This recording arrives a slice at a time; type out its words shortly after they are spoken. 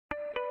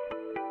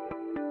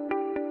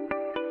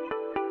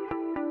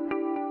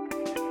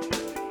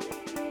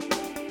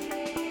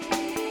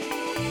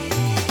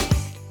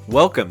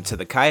Welcome to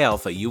the Chi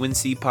Alpha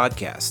UNC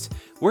podcast.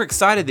 We're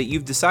excited that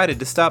you've decided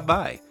to stop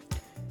by.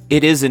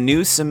 It is a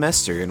new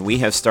semester and we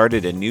have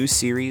started a new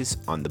series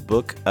on the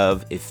book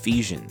of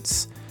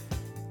Ephesians.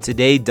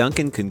 Today,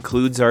 Duncan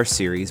concludes our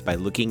series by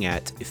looking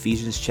at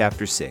Ephesians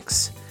chapter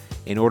 6.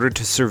 In order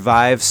to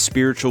survive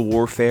spiritual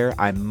warfare,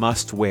 I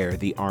must wear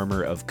the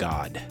armor of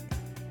God.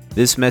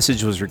 This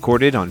message was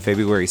recorded on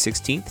February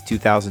 16th,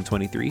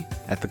 2023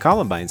 at the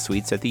Columbine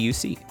Suites at the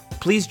UC.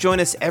 Please join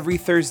us every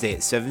Thursday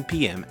at 7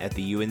 p.m. at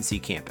the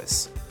UNC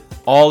campus.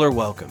 All are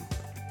welcome.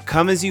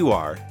 Come as you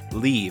are,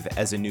 leave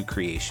as a new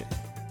creation.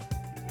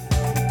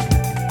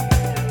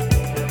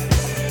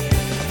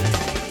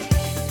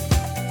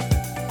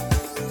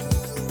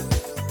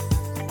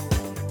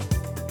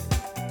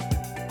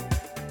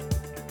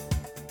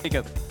 Take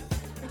it.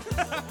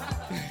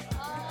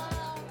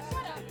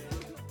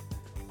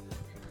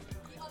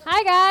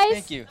 Hi guys.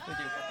 Thank you.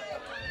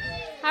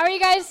 How are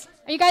you guys?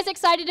 Are you guys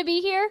excited to be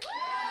here?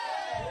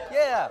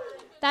 Yeah.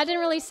 That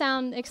didn't really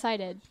sound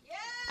excited.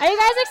 Are you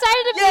guys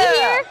excited to be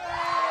here?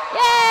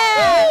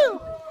 Yeah.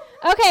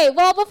 Okay,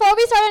 well, before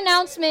we start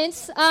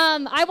announcements,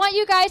 I want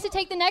you guys to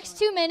take the next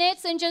 2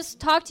 minutes and just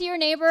talk to your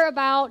neighbor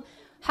about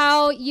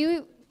how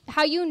you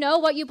know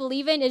what you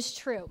believe in is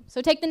true.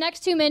 So take the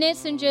next 2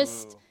 minutes and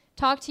just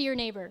talk to your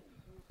neighbor.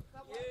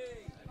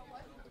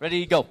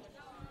 Ready, go.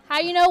 How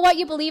you know what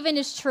you believe in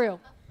is true.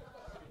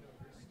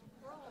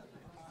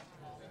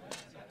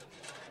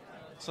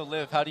 So,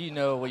 Liv, how do you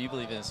know what you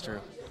believe in is true?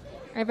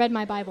 I read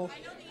my Bible.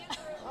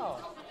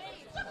 How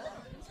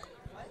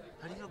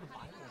do you know the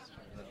Bible is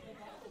true?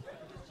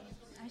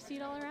 I see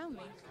it all around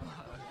me.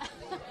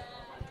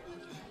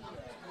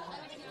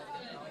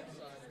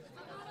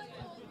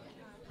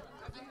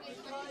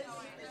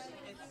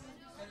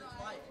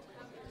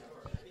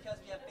 Because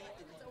we have faith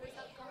in Him. Because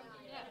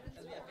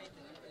we have faith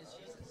in Him. It's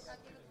Jesus.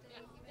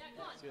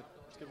 It's good.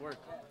 It's good work.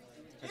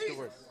 That's good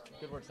work.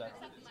 Good work, Zach.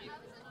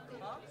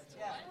 Huh?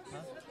 Yeah. Huh?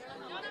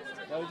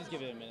 No, we'll just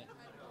give it a minute.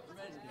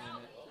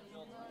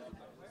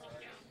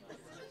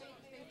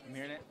 I'm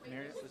hearing it. I'm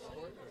hearing it. Let's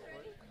support.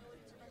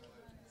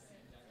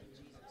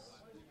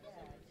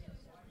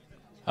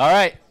 All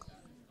right.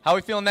 How are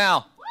we feeling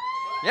now?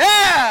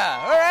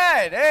 Yeah. All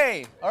right.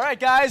 Hey. All right,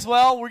 guys.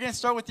 Well, we're going to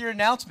start with your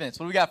announcements.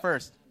 What do we got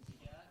first?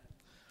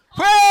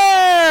 Prayer.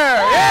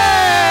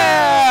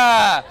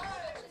 Yeah.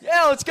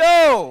 Yeah, let's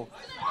go.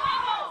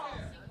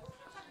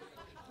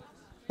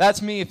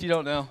 That's me if you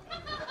don't know.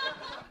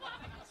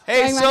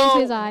 Hey, Right into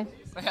his eye.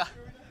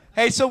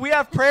 Hey, so we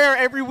have prayer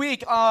every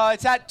week.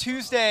 It's at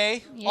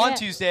Tuesday, on Yeah.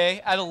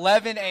 Tuesday at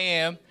 11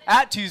 a.m.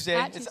 At Tuesday.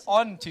 At It's Tuesday.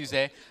 on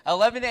Tuesday at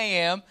 11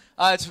 a.m.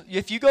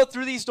 If you go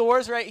through these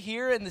doors right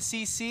here in the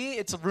CC,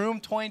 it's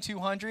room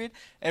 2200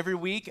 every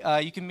week.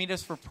 You can meet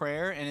us for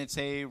prayer, and it's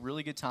a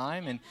really good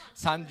time. And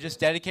it's time to just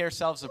dedicate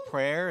ourselves to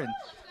prayer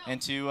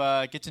and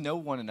to get to know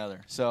one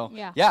another. So,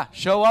 Yeah.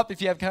 show up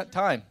if you have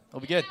time. It'll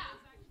be good.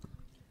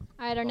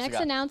 All right, our What else we next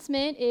got?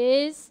 announcement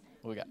is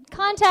What we got?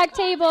 contact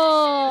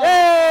table.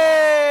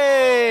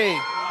 Hey!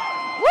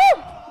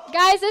 Woo!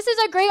 Guys, this is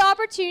a great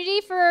opportunity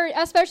for,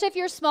 especially if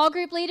you're a small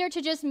group leader,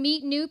 to just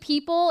meet new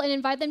people and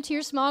invite them to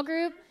your small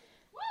group.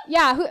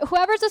 Yeah,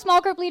 whoever's a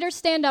small group leader,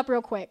 stand up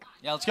real quick.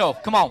 Yeah, let's go.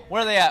 Come on.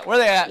 Where are they at?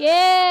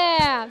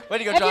 Yeah. Way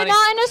to go, If Johnny. you're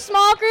not in a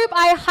small group,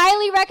 I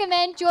highly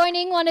recommend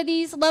joining one of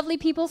these lovely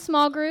people's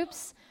small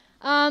groups.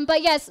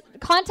 But yes,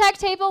 contact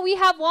table, we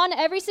have one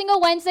every single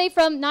Wednesday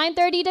from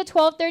 9:30 to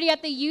 12:30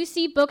 at the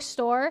UC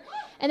bookstore.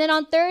 And then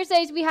on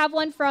Thursdays, we have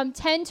one from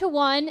 10 to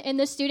 1 in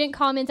the student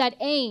commons at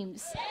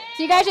Ames.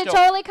 So you guys should go.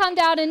 totally come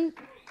down and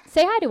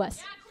say hi to us.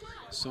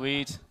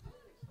 Sweet.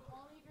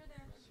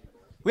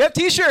 We have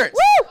t-shirts.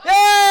 Woo!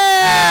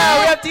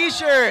 Yeah! We have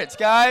t-shirts,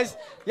 guys.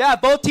 Yeah,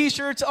 both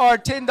t-shirts are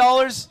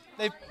 $10.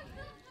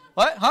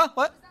 What? Huh?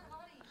 What?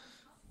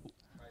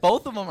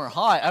 Both of them are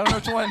hot. I don't know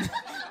which one.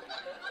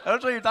 I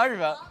don't know what you're talking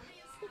about.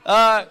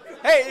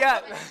 Hey, yeah.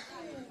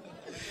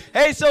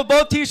 Hey, so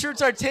both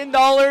t-shirts are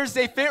 $10.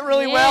 They fit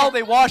really well.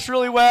 They wash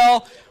really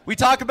well. We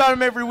talk about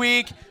them every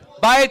week.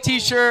 Buy a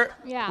t-shirt.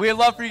 Yeah. We'd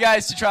love for you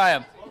guys to try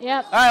them.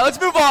 Yep. All right, let's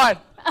move on.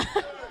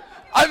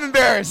 I'm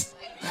embarrassed.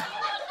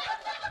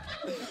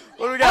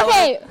 What do we got?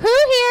 Okay, who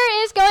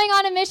here is going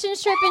on a mission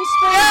trip in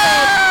spring?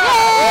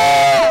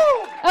 Yeah!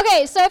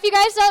 Okay, so if you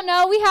guys don't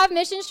know, we have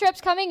mission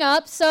trips coming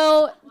up.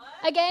 So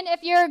again,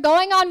 if you're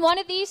going on one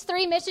of these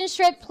 3 mission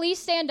trips, please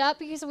stand up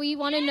because we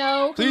want to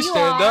know Please who you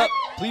stand are. up.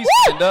 Please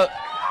Woo! stand up.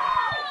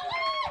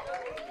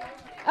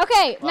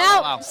 Okay, Wow,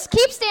 now wow.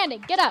 keep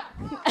standing. Get up.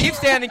 Keep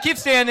standing. Keep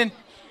standing.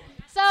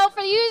 So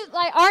for you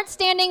aren't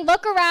standing,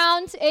 look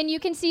around and you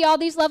can see all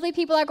these lovely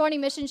people that are going on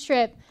a mission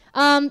trip.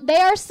 They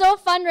are still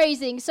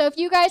fundraising. So if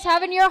you guys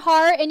have in your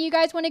heart and you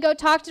guys want to go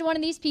talk to one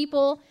of these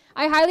people,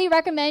 I highly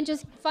recommend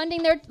just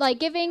funding their,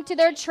 giving to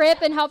their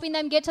trip and helping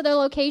them get to their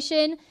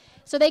location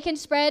so they can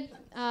spread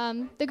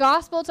the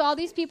gospel to all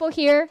these people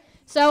here.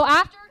 So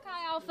after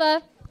Chi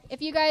Alpha, if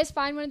you guys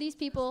find one of these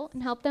people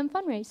and help them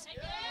fundraise.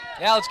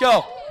 Yeah, let's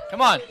go.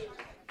 Come on.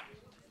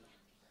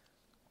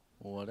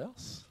 What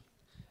else?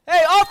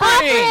 Hey,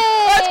 offering!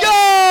 Let's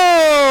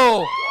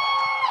go!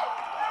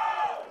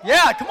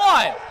 Yeah, come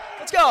on.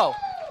 Let's go.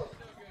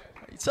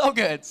 So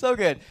good, so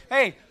good.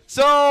 Hey,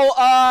 so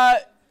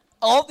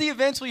all of the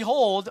events we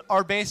hold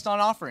are based on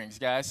offerings,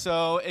 guys.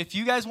 So if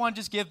you guys want to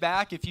just give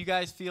back, if you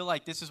guys feel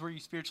like this is where you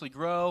spiritually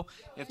grow,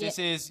 if this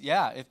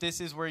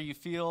is where you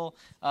feel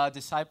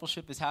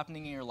discipleship is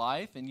happening in your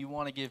life and you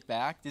want to give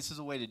back, this is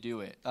a way to do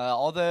it.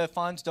 All the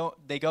funds go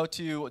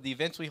to the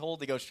events we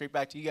hold. They go straight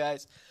back to you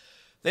guys.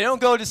 They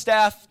don't go to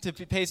staff to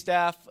pay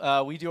staff.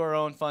 We do our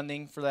own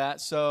funding for that.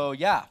 So,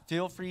 yeah,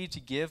 feel free to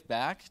give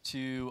back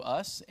to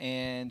us,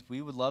 and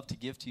we would love to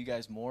give to you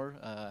guys more,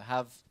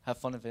 have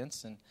fun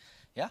events, and,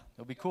 yeah,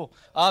 it'll be cool.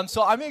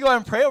 So I'm going to go ahead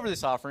and pray over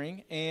this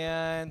offering,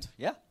 and,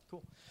 yeah,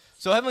 cool.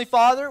 So, Heavenly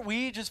Father,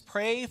 we just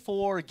pray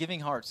for giving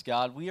hearts,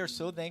 God. We are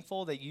so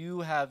thankful that you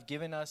have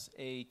given us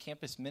a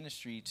campus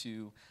ministry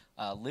to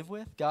live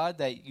with, God,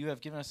 that you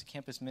have given us a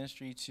campus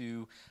ministry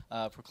to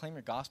proclaim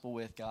your gospel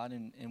with, God,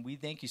 and we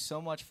thank you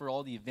so much for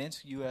all the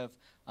events you have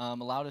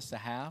allowed us to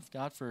have,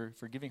 God, for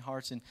giving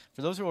hearts, and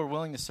for those who are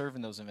willing to serve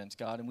in those events,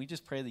 God, and we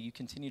just pray that you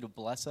continue to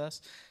bless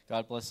us,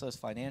 God, bless us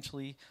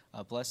financially,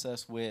 bless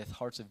us with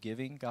hearts of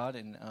giving, God,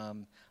 and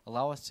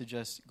allow us to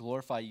just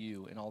glorify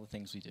you in all the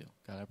things we do.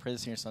 God, I pray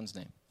this in your son's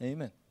name.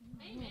 Amen.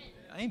 Amen.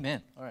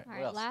 Amen. All right, All what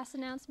right, else? last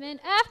announcement.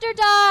 After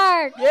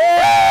Dark!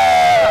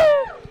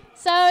 Yeah!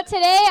 So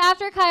today,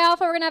 after Chi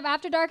Alpha, we're going to have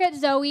After Dark at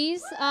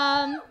Zoe's.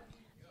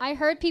 I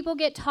heard people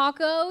get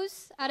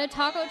tacos at a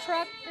taco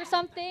truck or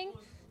something.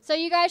 So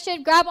you guys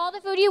should grab all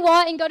the food you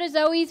want and go to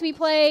Zoe's. We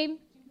play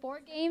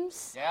board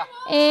games. Yeah.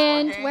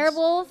 And Board games,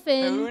 Werewolf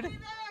and... Food.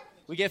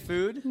 We get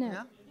food.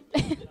 No.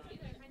 Yeah.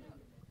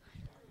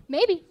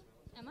 Maybe.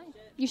 I might.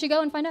 You should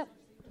go and find out.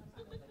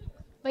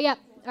 But yeah,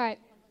 all right.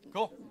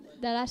 Cool.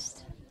 The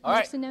last All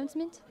next right.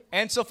 announcement.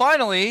 And so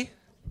finally,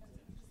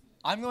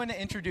 I'm going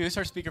to introduce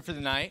our speaker for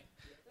the night.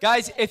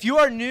 Guys, if you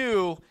are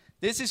new,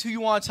 this is who you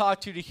want to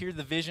talk to hear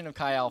the vision of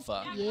Chi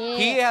Alpha. Yeah.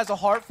 He has a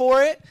heart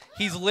for it.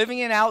 He's living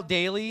it out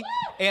daily.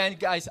 And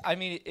guys, I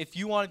mean, if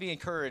you want to be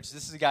encouraged,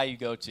 this is the guy you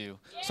go to.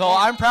 So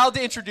I'm proud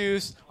to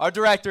introduce our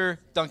director,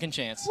 Duncan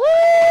Chance. Woo!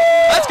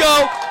 Let's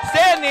go.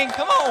 Standing.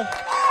 Come on.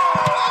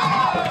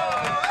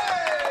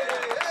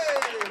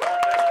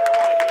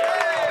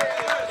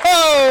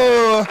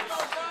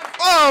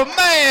 Oh,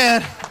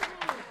 man.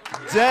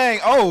 Dang.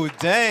 Oh,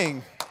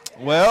 dang.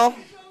 Well,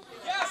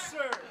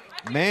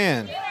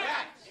 man.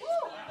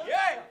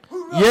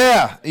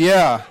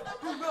 Yeah.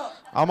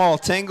 I'm all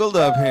tangled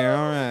up here.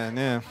 All right,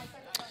 yeah.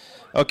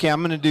 Okay,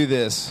 I'm going to do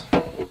this.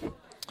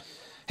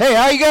 Hey,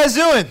 how you guys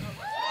doing?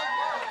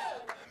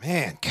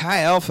 Man, Chi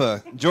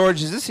Alpha.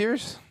 George, is this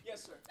yours?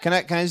 Yes, sir. Can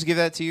I just give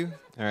that to you?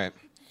 All right.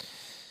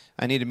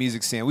 I need a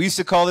music stand. We used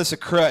to call this a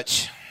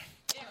crutch.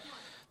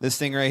 This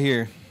thing right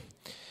here.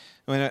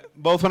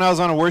 Both when I was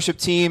on a worship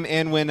team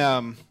and when,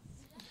 and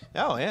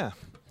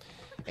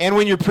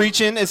when you're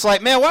preaching, it's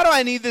like, man, why do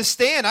I need this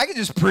stand? I can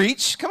just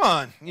preach. Come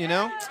on, you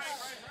know.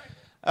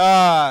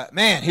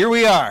 Man, here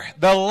we are.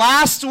 The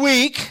last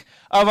week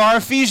of our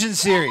Ephesians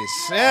series.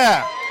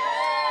 Yeah.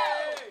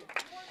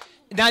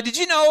 Now, did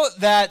you know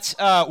that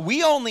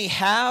we only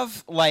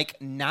have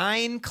like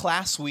 9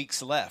 class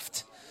weeks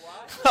left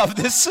of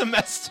this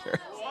semester?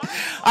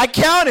 I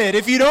counted.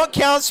 If you don't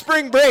count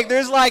spring break,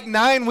 there's like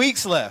 9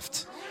 weeks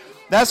left.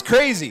 That's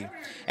crazy.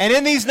 And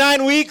in these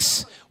 9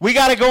 weeks, we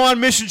got to go on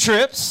mission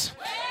trips.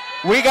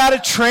 We got to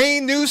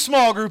train new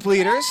small group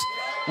leaders.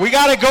 We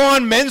got to go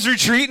on men's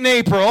retreat in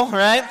April,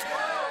 right?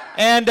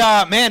 And,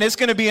 man, it's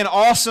going to be an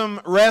awesome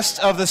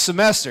rest of the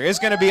semester. It's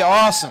going to be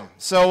awesome.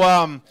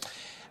 So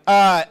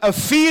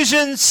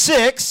Ephesians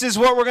 6 is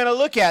what we're going to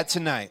look at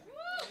tonight.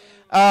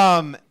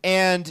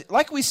 And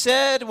like we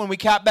said when we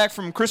got back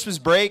from Christmas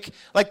break,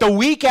 like the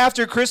week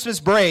after Christmas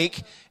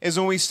break is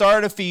when we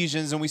start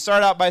Ephesians, and we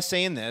start out by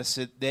saying this,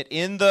 that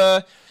in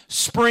the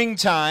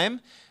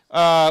springtime,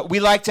 we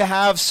like to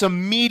have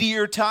some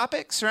meatier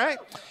topics, right?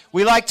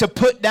 We like to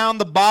put down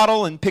the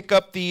bottle and pick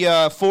up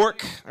the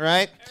fork,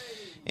 right?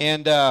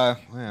 And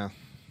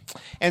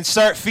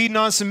start feeding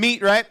on some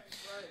meat, right?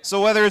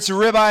 So whether it's a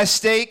ribeye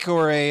steak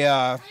or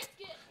a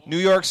New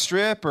York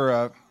strip or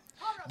a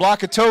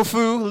block of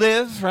tofu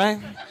live, right?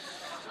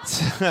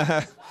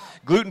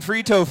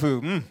 Gluten-free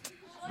tofu.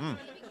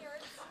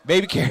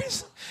 Baby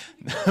carrots.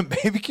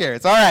 Baby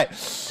carrots. All right.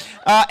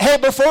 Hey,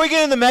 before we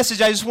get into the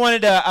message, I just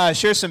wanted to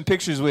share some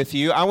pictures with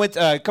you. I went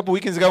a couple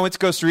weekends ago. I went to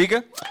Costa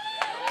Rica,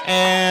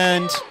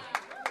 and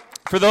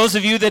for those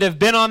of you that have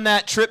been on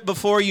that trip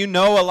before, you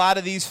know a lot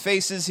of these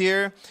faces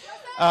here.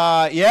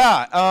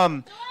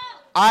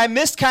 I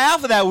missed Chi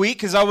Alpha that week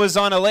because I was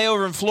on a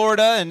layover in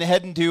Florida and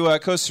heading to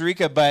Costa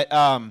Rica, but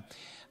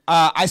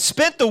I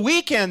spent the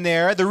weekend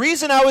there. The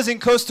reason I was in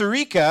Costa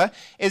Rica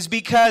is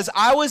because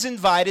I was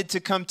invited to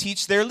come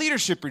teach their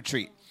leadership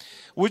retreat,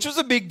 which was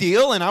a big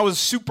deal, and I was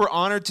super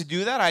honored to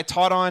do that. I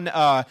taught on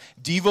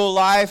Devo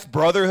life,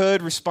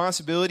 brotherhood,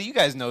 responsibility. You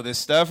guys know this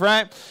stuff,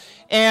 right?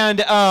 And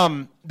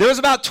there was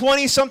about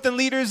 20-something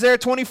leaders there,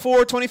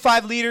 24,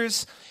 25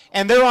 leaders.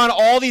 And they're on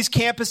all these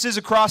campuses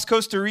across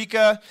Costa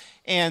Rica.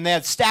 And they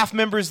had staff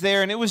members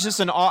there. And it was just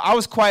I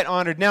was quite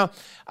honored. Now,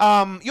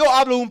 yo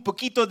hablo un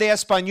poquito de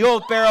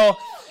español, pero...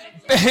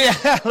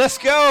 let's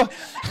go.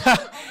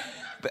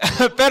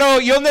 Pero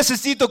yo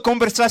necesito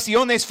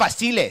conversaciones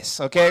fáciles,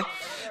 okay?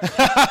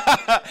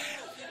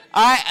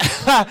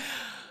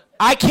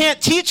 I can't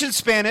teach in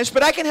Spanish,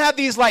 but I can have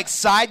these like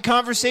side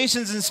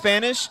conversations in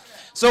Spanish.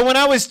 So when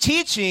I was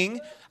teaching,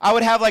 I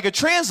would have like a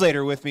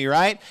translator with me,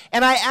 right?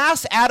 And I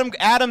asked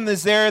Adam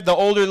is there, the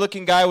older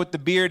looking guy with the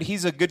beard.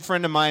 He's a good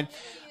friend of mine.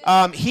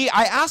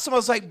 I asked him, I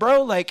was like,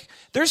 bro, like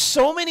there's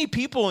so many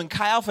people in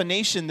Chi Alpha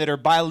Nation that are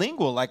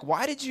bilingual. Like,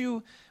 why did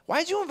you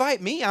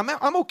invite me?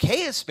 I'm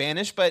okay at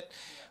Spanish, but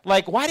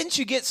like, why didn't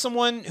you get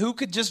someone who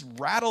could just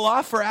rattle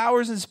off for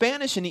hours in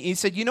Spanish? And he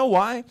said, you know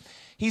why?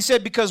 He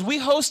said, because we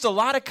host a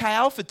lot of Chi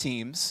Alpha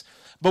teams,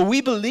 but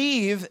we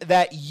believe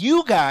that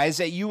you guys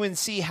at UNC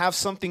have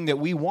something that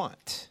we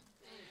want.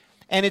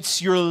 And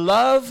it's your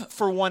love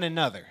for one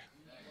another.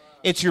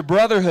 It's your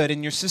brotherhood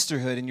and your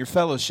sisterhood and your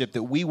fellowship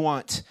that we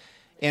want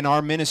in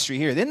our ministry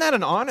here. Isn't that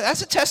an honor?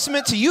 That's a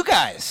testament to you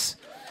guys,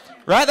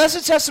 right? That's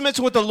a testament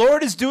to what the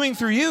Lord is doing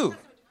through you.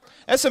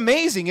 That's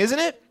amazing, isn't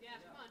it?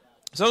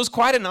 So it was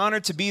quite an honor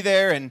to be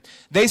there. And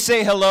they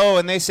say hello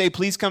and they say,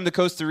 please come to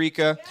Costa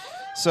Rica.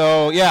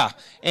 So, yeah.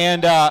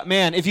 And,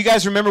 man, if you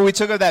guys remember, we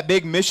took up that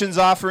big missions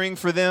offering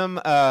for them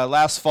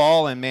last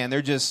fall. And, man,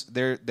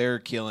 they're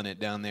killing it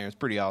down there. It's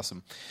pretty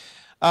awesome.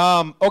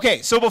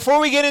 Okay, so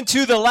before we get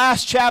into the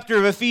last chapter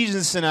of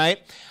Ephesians tonight,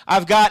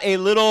 I've got a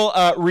little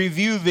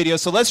review video.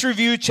 So let's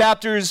review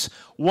chapters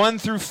 1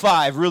 through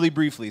 5 really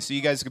briefly so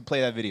you guys can play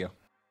that video.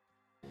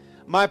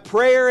 My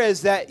prayer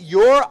is that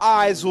your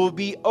eyes will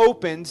be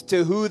opened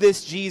to who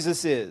this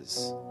Jesus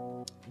is.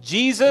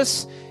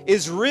 Jesus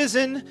is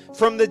risen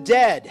from the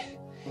dead.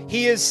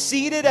 He is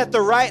seated at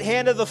the right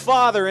hand of the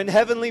Father in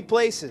heavenly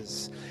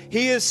places.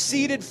 He is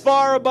seated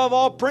far above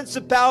all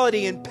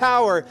principality and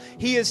power.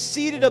 He is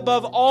seated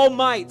above all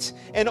might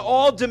and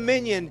all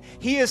dominion.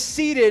 He is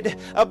seated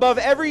above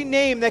every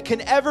name that can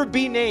ever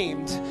be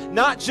named,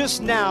 not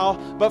just now,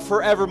 but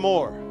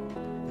forevermore.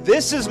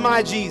 This is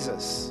my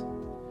Jesus.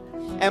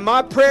 And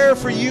my prayer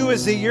for you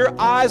is that your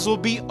eyes will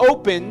be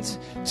opened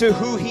to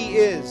who He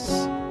is.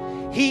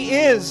 He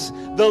is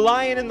the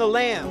Lion and the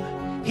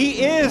Lamb.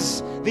 He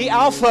is the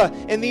Alpha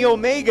and the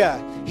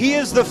Omega. He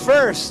is the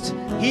first.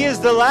 He is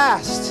the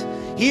last.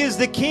 He is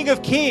the King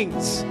of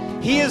Kings.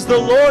 He is the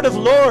Lord of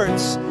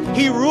Lords.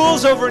 He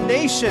rules over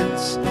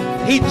nations.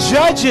 He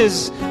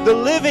judges the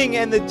living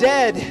and the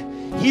dead.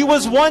 He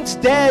was once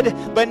dead,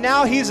 but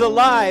now He's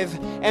alive.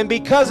 And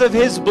because of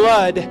His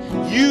blood,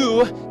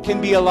 you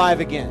can be alive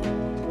again.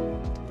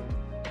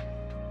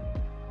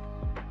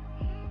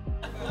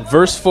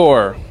 Verse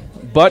 4,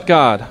 but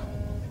God,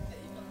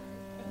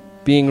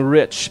 being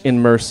rich in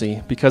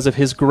mercy, because of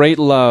His great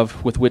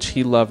love with which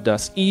He loved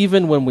us,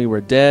 even when we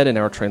were dead in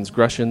our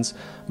transgressions,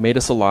 made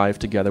us alive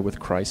together with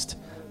Christ.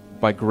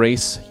 By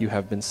grace you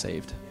have been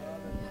saved.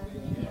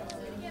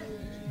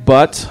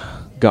 But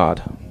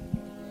God.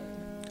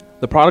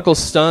 The prodigal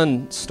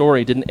son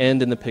story didn't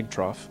end in the pig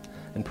trough.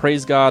 And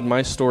praise God,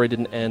 my story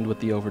didn't end with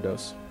the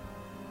overdose.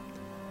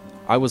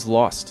 I was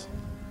lost,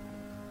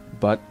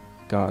 but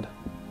God.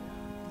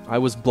 I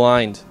was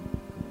blind,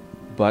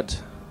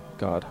 but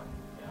God.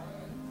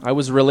 I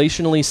was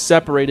relationally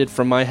separated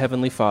from my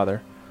Heavenly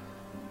Father,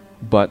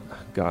 but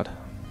God.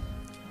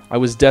 I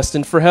was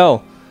destined for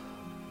hell,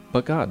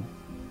 but God.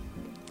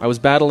 I was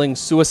battling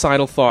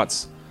suicidal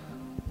thoughts,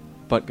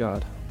 but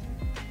God.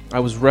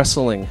 I was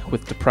wrestling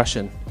with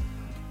depression,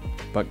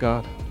 but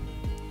God.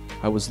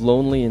 I was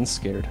lonely and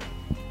scared,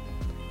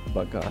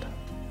 but God.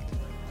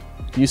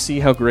 Do you see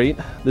how great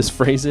this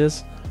phrase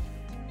is?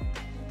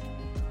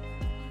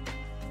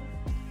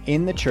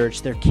 In the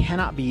church, there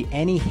cannot be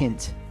any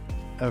hint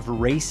of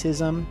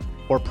racism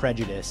or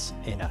prejudice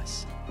in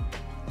us,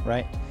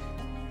 right?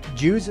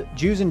 Jews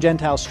and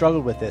Gentiles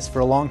struggled with this for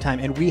a long time,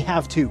 and we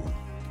have too,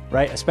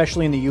 right?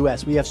 Especially in the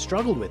U.S., we have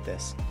struggled with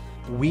this.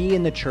 We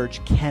in the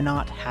church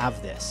cannot have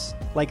this.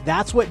 Like,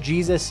 that's what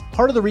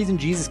part of the reason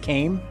Jesus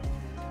came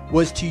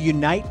was to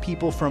unite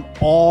people from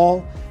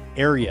all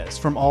areas,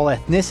 from all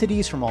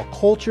ethnicities, from all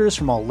cultures,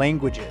 from all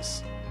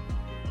languages.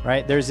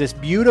 Right? There's this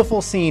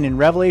beautiful scene in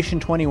Revelation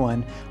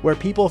 21 where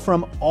people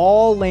from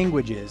all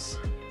languages,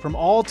 from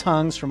all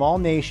tongues, from all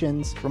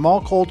nations, from all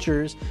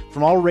cultures,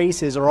 from all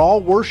races are all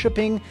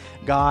worshiping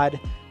God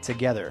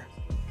together.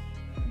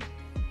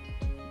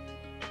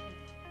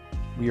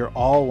 We are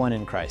all one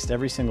in Christ,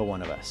 every single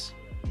one of us.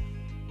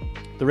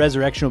 The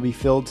resurrection will be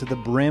filled to the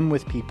brim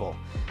with people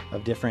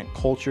of different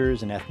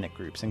cultures and ethnic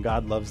groups, and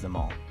God loves them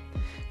all.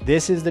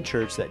 This is the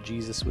church that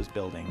Jesus was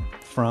building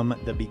from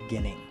the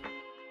beginning.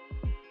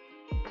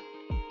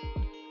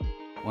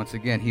 Once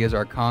again, He is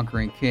our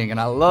conquering King. And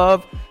I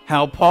love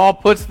how Paul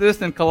puts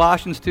this in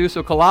Colossians 2.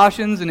 So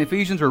Colossians and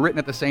Ephesians were written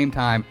at the same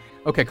time.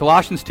 Okay,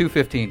 Colossians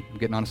 2:15. I'm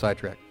getting on a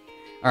sidetrack.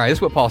 All right, this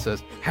is what Paul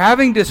says.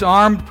 Having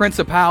disarmed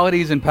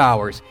principalities and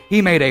powers,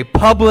 he made a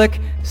public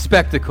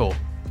spectacle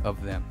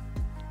of them,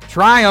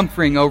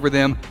 triumphing over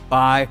them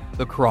by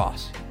the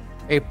cross.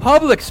 A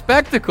public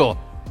spectacle.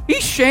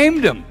 He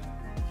shamed them.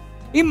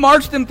 He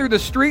marched them through the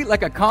street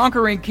like a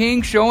conquering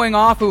king, showing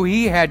off who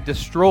he had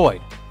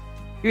destroyed.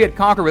 He had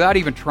conquered without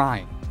even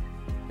trying,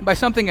 and by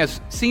something as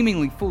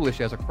seemingly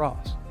foolish as a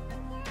cross.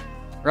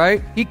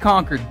 Right? He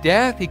conquered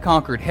death. He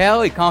conquered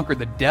hell. He conquered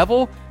the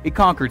devil. He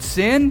conquered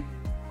sin.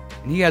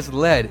 And he has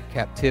led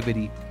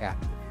captivity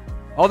captive.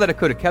 All that it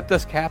could have kept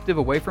us captive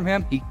away from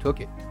him, he took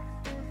it.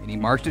 And he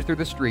marched it through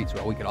the streets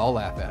while we could all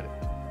laugh at it.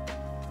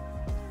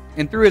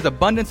 And through his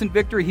abundance and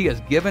victory, he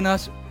has given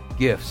us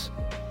gifts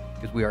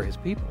because we are his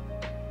people.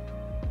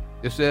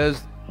 Just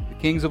as the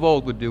kings of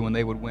old would do when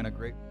they would win a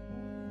great...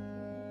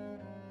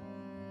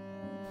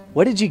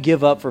 What did you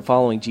give up for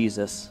following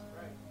Jesus?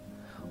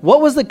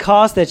 What was the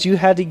cost that you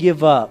had to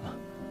give up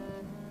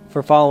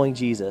for following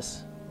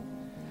Jesus?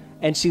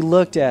 And she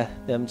looked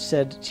at them,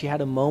 said she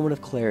had a moment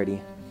of clarity,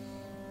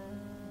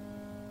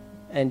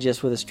 and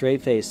just with a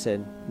straight face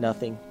said,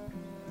 nothing.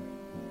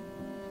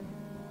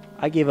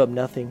 I gave up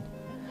nothing.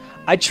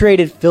 I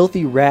traded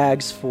filthy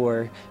rags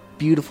for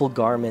beautiful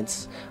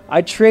garments.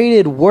 I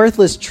traded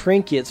worthless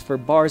trinkets for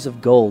bars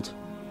of gold.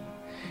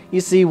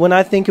 You see, when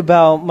I think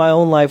about my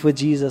own life with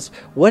Jesus,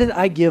 what did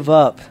I give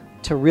up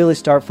to really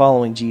start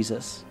following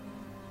Jesus?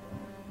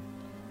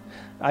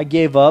 I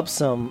gave up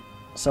some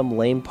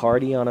lame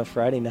party on a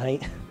Friday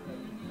night.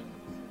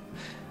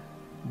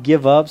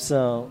 Give up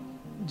some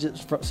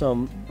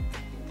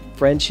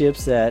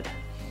friendships that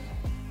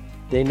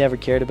they never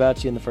cared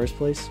about you in the first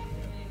place.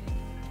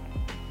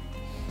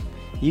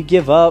 You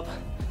give up,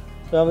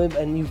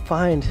 and you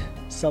find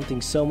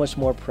something so much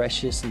more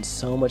precious and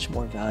so much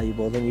more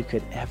valuable than you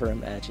could ever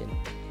imagine.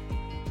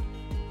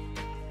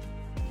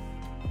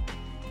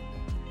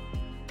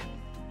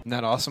 Isn't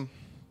that awesome?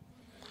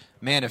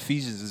 Man,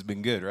 Ephesians has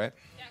been good, right?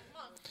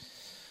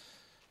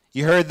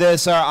 You heard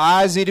this. Our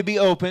eyes need to be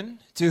open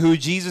to who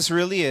Jesus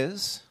really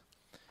is.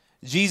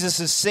 Jesus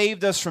has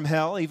saved us from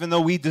hell, even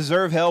though we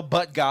deserve hell,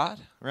 but God,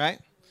 right?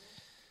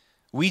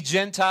 We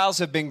Gentiles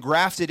have been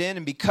grafted in,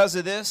 and because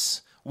of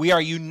this, we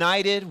are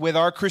united with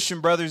our Christian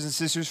brothers and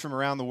sisters from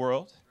around the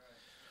world.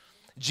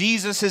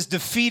 Jesus has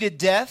defeated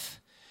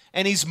death,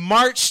 and he's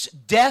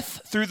marched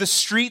death through the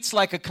streets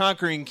like a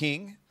conquering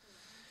king.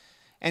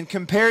 And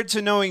compared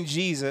to knowing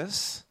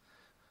Jesus,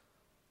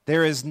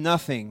 there is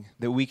nothing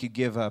that we could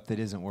give up that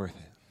isn't worth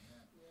it.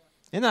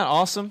 Isn't that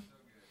awesome?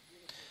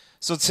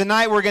 So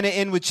tonight we're going to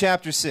end with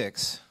chapter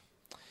 6.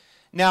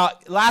 Now,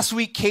 last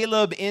week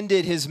Caleb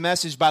ended his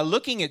message by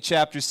looking at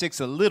chapter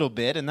 6 a little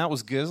bit, and that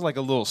was good. It was like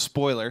a little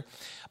spoiler.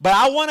 But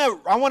I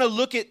want to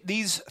look at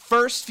these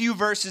first few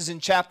verses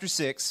in chapter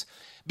 6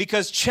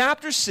 because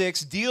chapter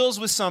 6 deals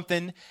with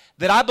something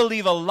that I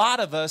believe a lot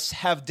of us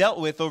have dealt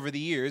with over the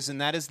years, and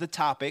that is the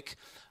topic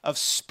of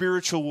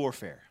spiritual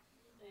warfare.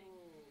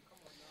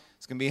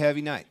 It's going to be a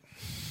heavy night.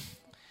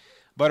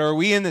 But are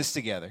we in this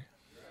together?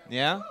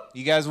 Yeah?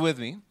 You guys with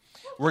me?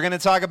 We're going to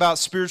talk about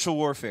spiritual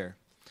warfare.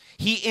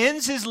 He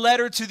ends his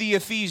letter to the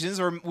Ephesians,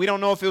 or we don't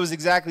know if it was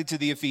exactly to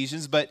the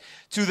Ephesians, but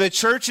to the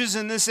churches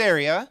in this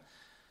area.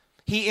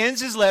 He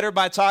ends his letter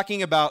by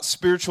talking about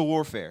spiritual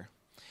warfare.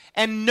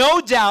 And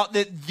no doubt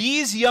that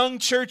these young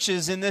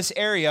churches in this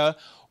area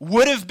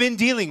would have been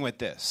dealing with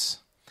this.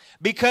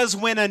 Because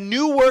when a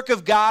new work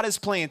of God is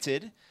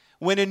planted,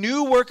 when a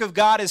new work of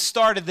God is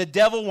started, the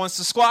devil wants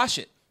to squash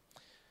it.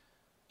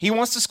 He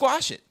wants to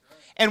squash it.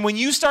 And when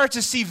you start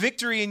to see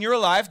victory in your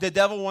life, the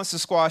devil wants to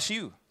squash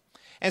you.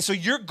 And so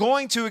you're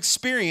going to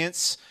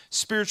experience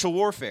spiritual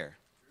warfare.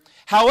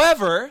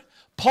 However,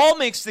 Paul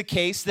makes the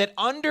case that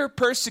under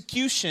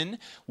persecution,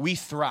 we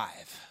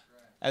thrive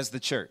as the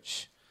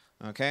church.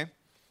 Okay?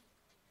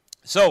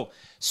 So,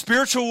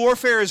 spiritual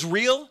warfare is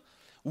real.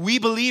 We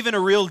believe in a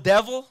real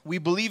devil. We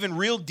believe in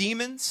real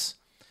demons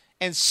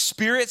and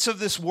spirits of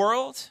this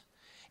world.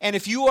 And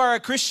if you are a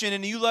Christian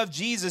and you love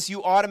Jesus,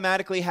 you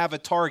automatically have a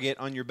target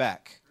on your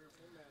back.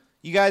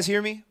 You guys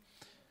hear me?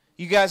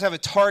 You guys have a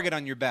target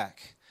on your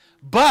back.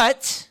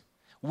 But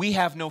we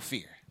have no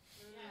fear.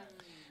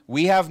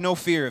 We have no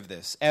fear of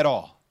this at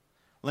all.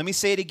 Let me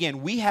say it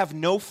again. We have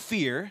no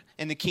fear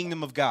in the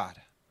kingdom of God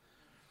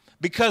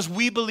because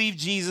we believe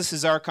Jesus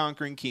is our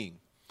conquering king.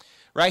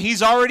 Right?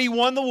 He's already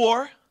won the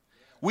war.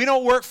 We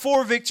don't work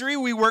for victory.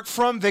 We work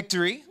from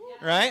victory.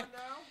 Right?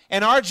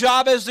 And our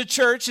job as the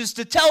church is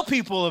to tell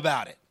people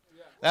about it.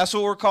 That's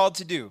what we're called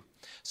to do.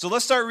 So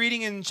let's start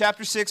reading in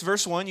chapter 6,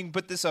 verse 1. You can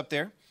put this up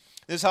there.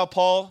 This is how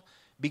Paul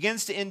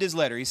begins to end his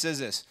letter. He says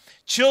this: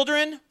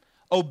 Children,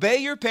 obey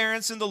your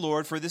parents in the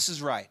Lord, for this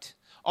is right.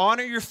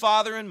 Honor your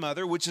father and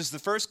mother, which is the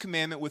first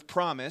commandment with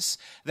promise,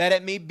 that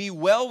it may be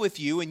well with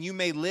you and you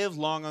may live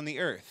long on the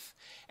earth.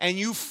 And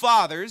you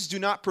fathers, do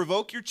not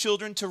provoke your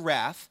children to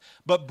wrath,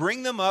 but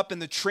bring them up in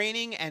the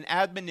training and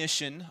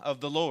admonition of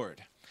the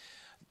Lord.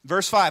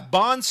 Verse 5,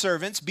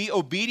 Bondservants, be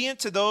obedient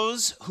to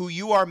those who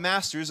you are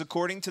masters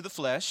according to the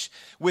flesh,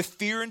 with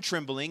fear and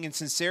trembling and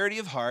sincerity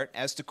of heart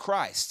as to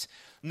Christ.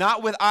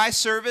 not with eye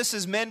service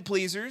as men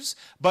pleasers,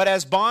 but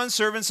as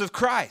bondservants of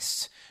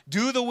Christ.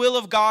 Do the will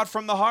of God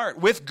from the heart,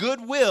 with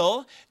good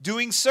will,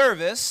 doing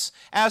service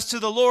as to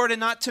the Lord and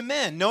not to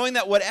men, knowing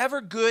that whatever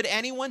good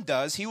anyone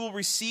does, he will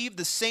receive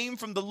the same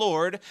from the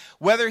Lord,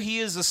 whether he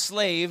is a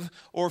slave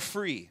or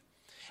free.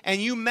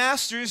 And you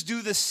masters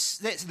do the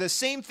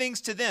same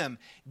things to them,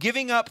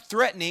 giving up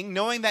threatening,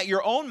 knowing that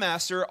your own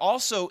master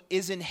also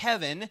is in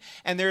heaven,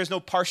 and there is no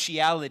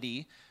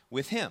partiality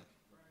with him.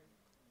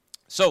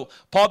 So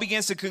Paul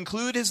begins to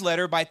conclude his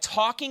letter by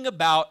talking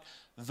about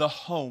the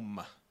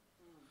home,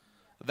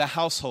 the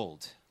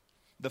household,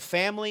 the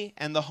family,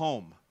 and the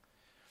home.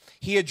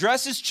 He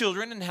addresses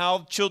children and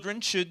how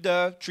children should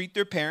treat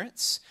their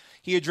parents.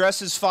 He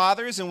addresses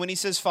fathers, and when he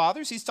says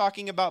fathers, he's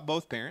talking about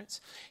both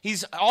parents. He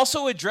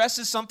also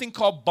addresses something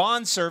called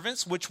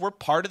bondservants, which were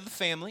part of the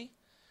family.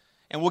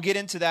 And we'll get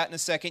into that in a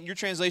second. Your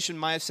translation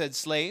might have said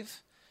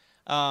slave,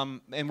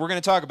 and we're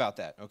going to talk about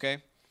that, okay?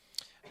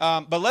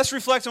 But let's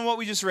reflect on what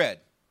we just read.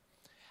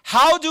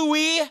 How do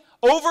we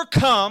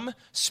overcome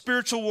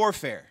spiritual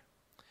warfare?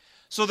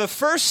 So the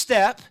first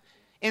step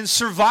in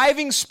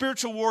surviving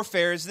spiritual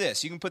warfare is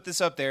this. You can put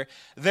this up there.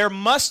 There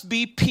must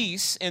be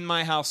peace in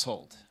my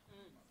household.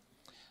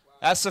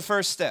 That's the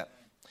first step.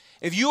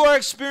 If you are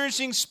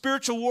experiencing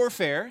spiritual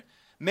warfare,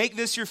 make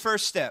this your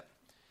first step.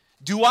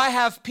 Do I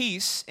have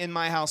peace in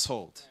my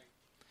household?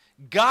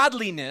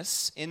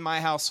 Godliness in my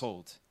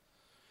household.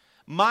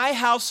 My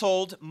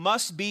household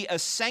must be a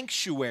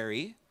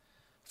sanctuary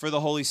for the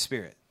Holy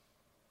Spirit.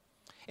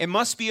 It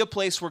must be a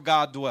place where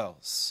God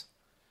dwells.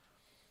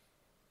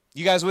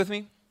 You guys with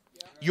me?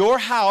 Your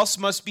house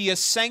must be a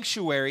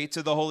sanctuary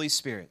to the Holy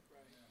Spirit.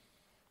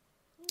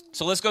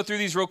 So let's go through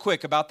these real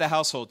quick about the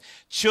household.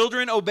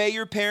 Children, obey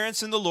your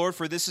parents in the Lord,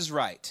 for this is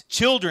right.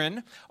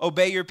 Children,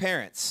 obey your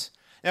parents.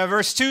 Now,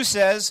 verse 2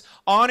 says,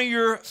 honor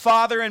your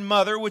father and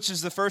mother, which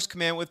is the first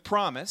commandment with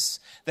promise,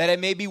 that it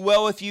may be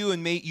well with you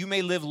and you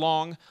may live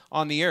long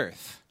on the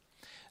earth.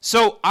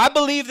 So I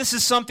believe this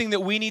is something that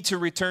we need to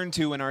return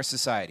to in our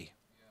society.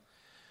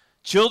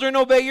 Children,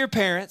 obey your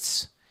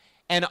parents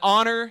and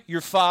honor your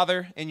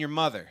father and your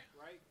mother.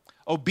 Right.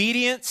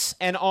 Obedience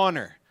and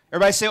honor.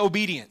 Everybody say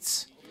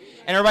obedience.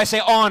 And everybody say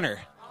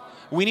honor.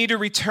 We need to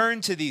return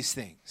to these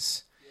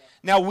things.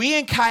 Now, we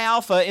in Chi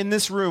Alpha in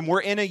this room,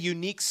 we're in a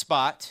unique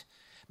spot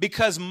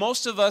because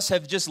most of us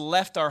have just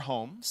left our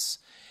homes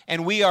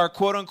and we are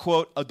quote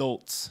unquote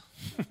adults,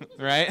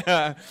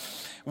 right?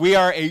 We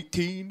are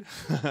 18.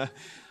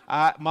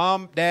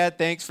 Mom, Dad,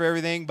 thanks for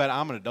everything, but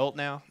I'm an adult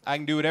now. I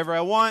can do whatever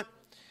I want,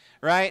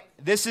 right?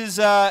 This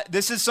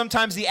is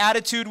sometimes the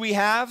attitude we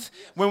have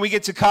when we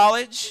get to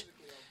college.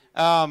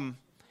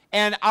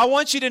 And I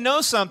want you to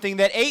know something,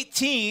 that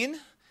 18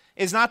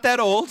 is not that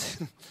old.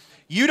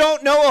 You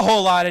don't know a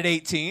whole lot at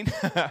 18.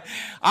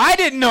 I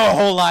didn't know a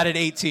whole lot at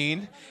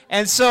 18.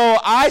 And so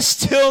I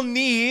still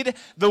need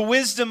the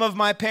wisdom of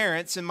my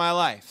parents in my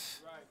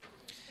life.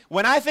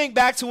 When I think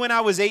back to when I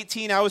was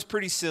 18, I was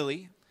pretty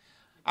silly.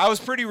 I was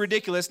pretty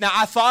ridiculous. Now,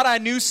 I thought I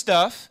knew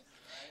stuff,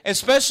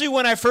 especially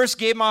when I first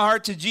gave my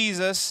heart to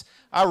Jesus.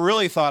 I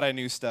really thought I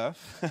knew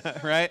stuff,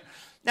 right?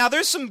 Now,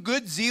 there's some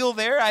good zeal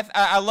there.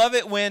 I love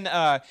it when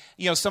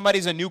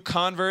somebody's a new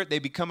convert, they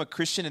become a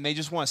Christian, and they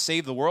just want to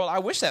save the world. I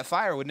wish that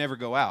fire would never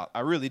go out. I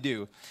really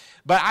do.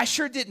 But I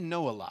sure didn't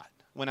know a lot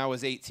when I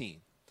was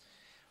 18.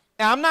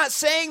 Now, I'm not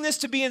saying this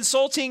to be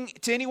insulting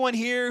to anyone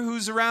here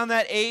who's around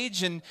that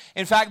age. And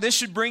in fact, this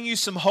should bring you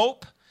some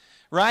hope,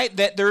 right?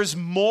 That there's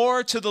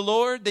more to the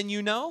Lord than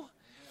you know.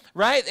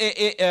 Right?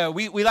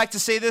 We like to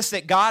say this,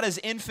 that God is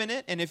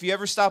infinite, and if you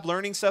ever stop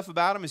learning stuff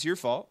about him, it's your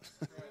fault.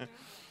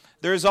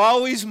 There's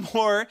always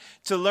more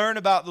to learn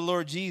about the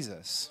Lord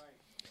Jesus.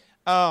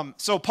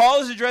 So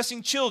Paul is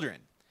addressing children.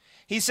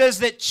 He says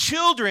that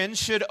children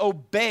should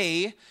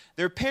obey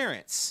their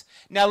parents.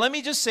 Now, let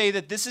me just say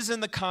that this is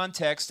in the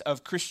context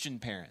of Christian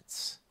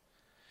parents.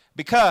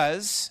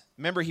 Because,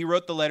 remember, he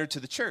wrote the letter to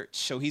the church.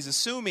 So he's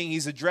assuming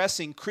he's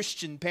addressing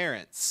Christian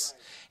parents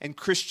and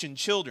Christian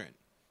children.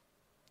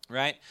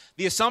 Right?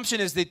 The assumption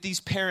is that these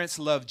parents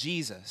love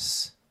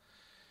Jesus.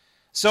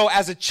 So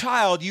as a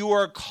child, you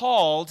are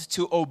called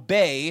to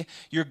obey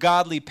your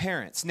godly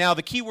parents. Now,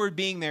 the key word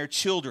being there,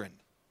 children.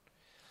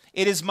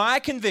 It is my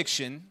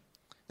conviction,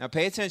 now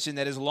pay attention,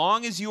 that as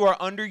long as you are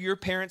under your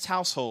parents'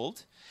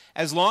 household,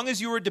 as long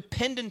as you are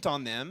dependent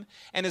on them,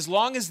 and as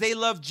long as they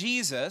love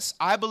Jesus,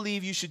 I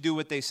believe you should do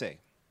what they say.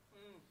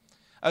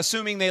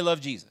 Assuming they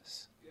love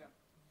Jesus.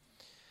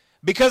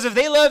 Because if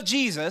they love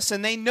Jesus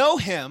and they know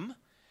him,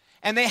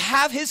 and they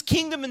have his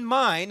kingdom in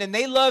mind, and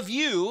they love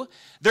you,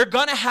 they're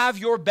going to have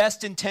your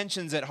best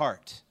intentions at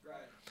heart. Right.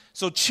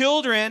 So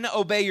children,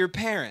 obey your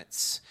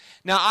parents.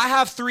 Now, I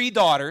have 3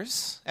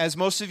 daughters, as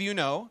most of you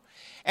know,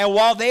 and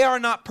while they are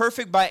not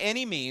perfect by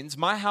any means,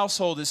 my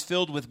household is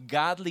filled with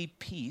godly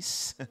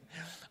peace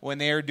when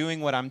they are doing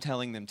what I'm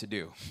telling them to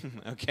do,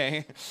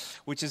 okay?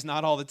 Which is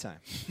not all the time,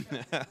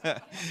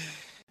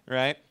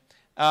 right?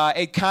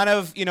 It kind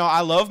of, I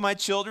love my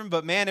children,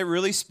 but man, it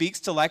really speaks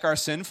to like our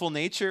sinful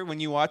nature when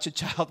you watch a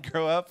child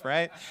grow up,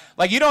 right?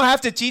 Like you don't have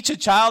to teach a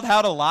child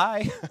how to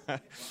lie.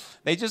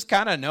 They just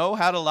kind of know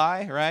how to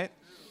lie, right?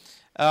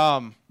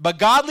 But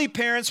godly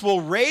parents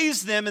will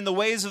raise them in the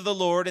ways of the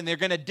Lord, and they're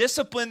going to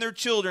discipline their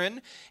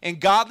children in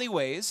godly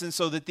ways, and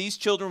so that these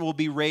children will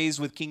be raised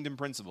with kingdom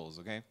principles,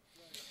 okay?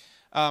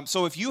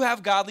 So if you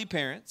have godly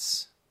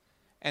parents,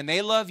 and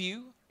they love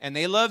you, and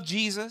they love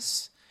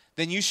Jesus,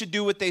 then you should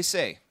do what they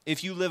say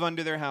if you live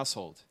under their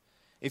household.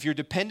 If you're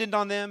dependent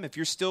on them, if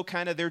you're still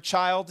kind of their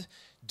child,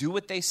 do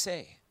what they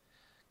say,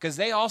 because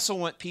they also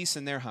want peace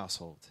in their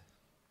household.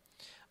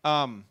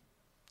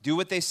 Do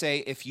what they say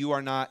if you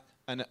are not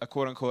a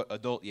quote-unquote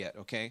adult yet,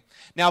 okay?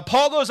 Now,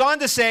 Paul goes on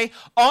to say,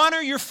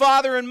 honor your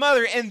father and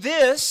mother. And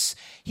this,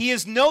 he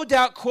is no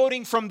doubt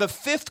quoting from the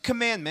 5th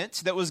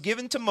commandment that was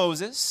given to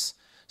Moses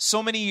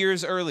so many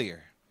years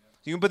earlier.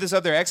 You can put this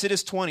up there.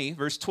 Exodus 20,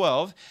 verse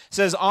 12,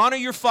 says, honor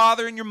your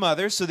father and your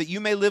mother so that you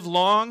may live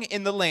long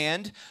in the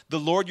land the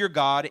Lord your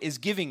God is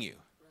giving you.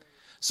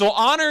 So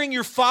honoring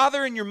your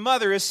father and your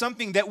mother is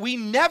something that we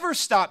never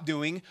stop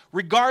doing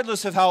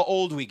regardless of how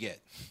old we get.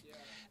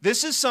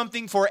 This is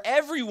something for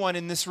everyone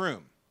in this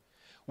room.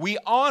 We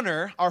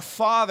honor our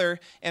father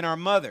and our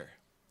mother.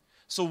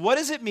 So what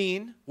does it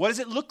mean? What does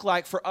it look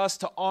like for us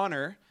to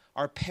honor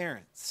our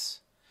parents?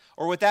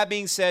 Or with that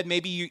being said,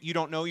 maybe you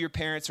don't know your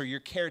parents or your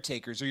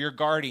caretakers or your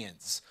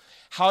guardians.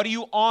 How do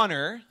you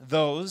honor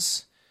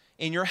those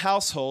in your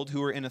household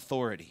who are in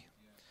authority?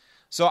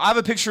 So I have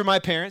a picture of my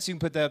parents. You can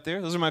put that up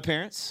there. Those are my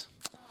parents.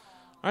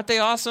 Aren't they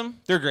awesome?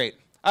 They're great.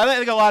 I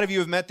think a lot of you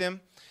have met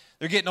them.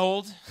 They're getting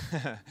old.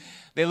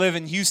 They live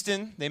in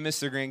Houston. They miss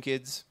their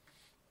grandkids.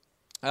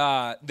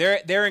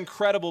 They're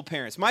incredible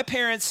parents. My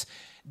parents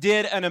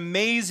did an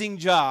amazing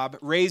job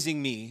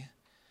raising me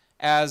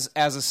as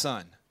a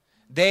son.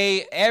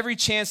 Every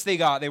chance they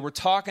got, they were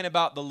talking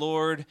about the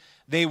Lord.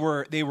 They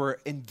were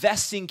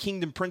investing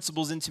kingdom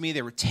principles into me.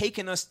 They were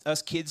taking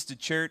us kids to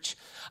church.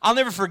 I'll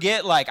never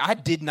forget, I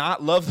did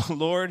not love the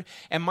Lord.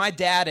 And my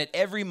dad, at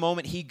every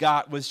moment he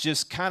got, was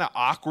just kind of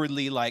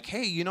awkwardly like,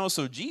 hey,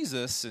 so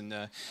Jesus, and,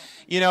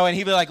 and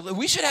he'd be like,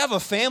 we should have a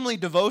family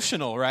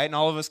devotional, right? And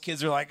all of us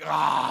kids are like,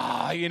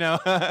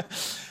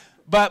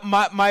 But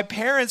my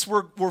parents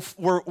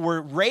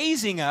were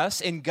raising us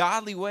in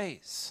godly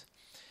ways.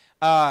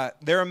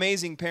 They're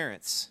amazing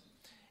parents.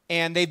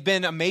 And they've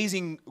been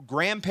amazing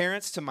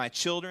grandparents to my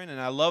children,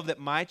 and I love that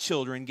my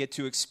children get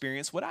to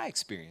experience what I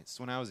experienced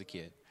when I was a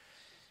kid.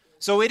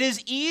 So it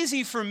is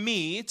easy for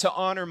me to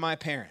honor my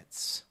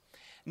parents.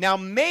 Now,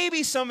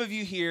 maybe some of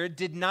you here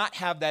did not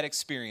have that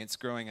experience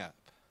growing up.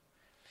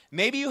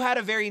 Maybe you had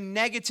a very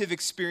negative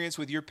experience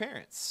with your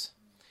parents.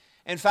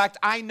 In fact,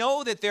 I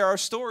know that there are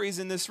stories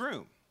in this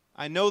room.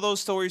 I know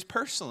those stories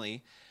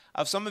personally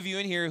of some of you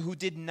in here who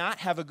did not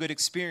have a good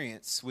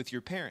experience with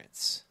your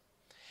parents.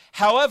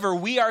 However,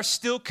 we are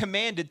still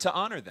commanded to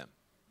honor them.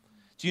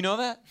 Do you know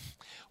that?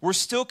 We're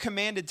still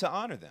commanded to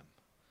honor them.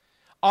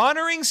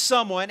 Honoring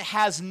someone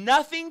has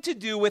nothing to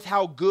do with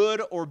how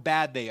good or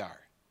bad they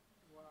are.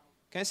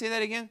 Can I say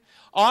that again?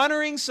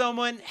 Honoring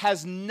someone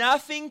has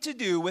nothing to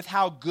do with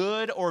how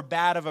good or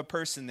bad of a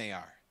person they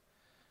are.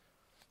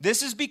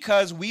 This is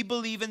because we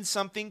believe in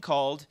something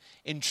called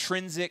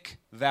intrinsic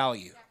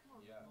value.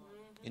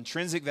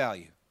 Intrinsic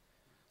value.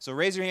 So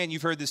raise your hand,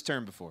 you've heard this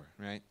term before,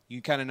 right?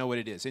 You kind of know what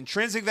it is.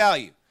 Intrinsic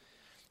value.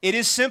 It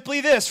is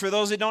simply this, for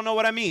those that don't know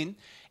what I mean.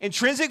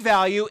 Intrinsic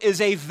value is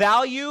a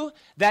value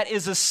that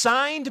is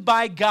assigned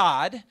by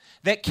God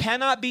that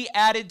cannot be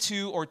added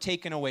to or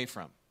taken away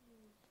from.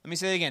 Let me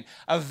say that again.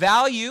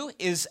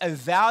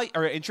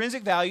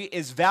 Intrinsic value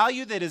is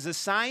value that is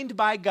assigned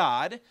by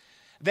God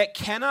that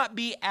cannot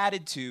be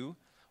added to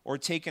or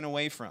taken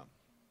away from.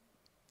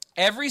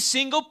 Every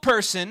single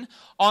person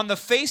on the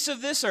face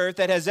of this earth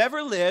that has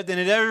ever lived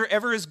and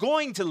ever is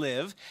going to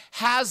live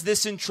has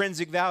this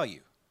intrinsic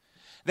value.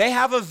 They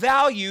have a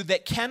value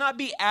that cannot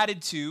be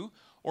added to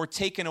or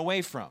taken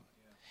away from.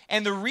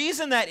 And the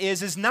reason that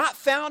is not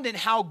found in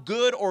how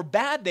good or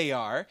bad they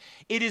are.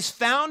 It is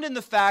found in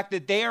the fact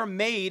that they are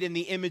made in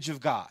the image of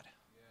God.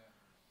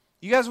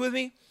 You guys with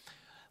me?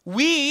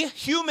 We,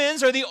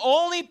 humans, are the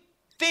only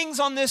things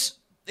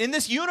in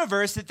this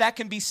universe that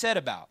can be said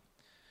about.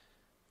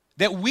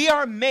 That we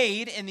are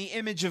made in the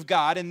image of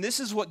God, and this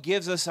is what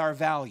gives us our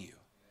value.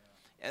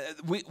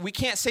 We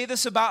can't say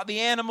this about the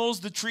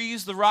animals, the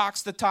trees, the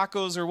rocks, the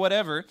tacos, or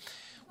whatever.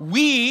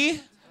 We,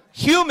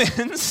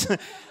 humans,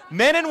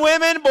 men and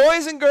women,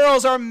 boys and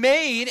girls, are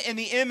made in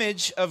the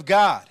image of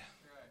God.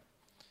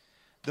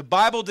 The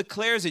Bible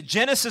declares it.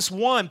 Genesis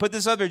 1, put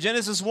this up there,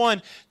 Genesis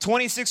 1,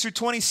 26 through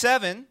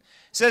 27.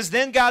 Says,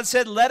 then God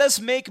said, let us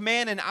make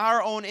man in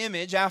our own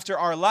image after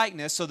our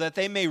likeness so that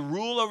they may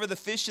rule over the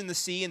fish in the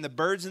sea and the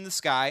birds in the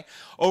sky,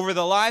 over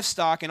the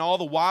livestock and all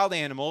the wild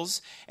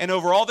animals, and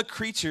over all the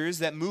creatures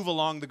that move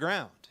along the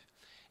ground.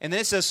 And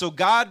then it says, so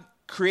God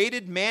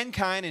created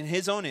mankind in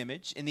his own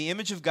image. In the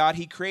image of God,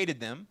 he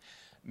created them.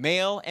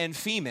 Male and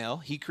female,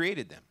 he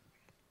created them.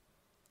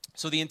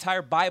 So the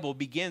entire Bible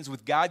begins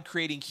with God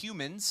creating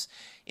humans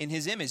in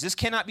his image. This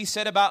cannot be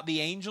said about the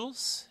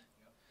angels,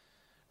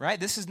 right?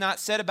 This is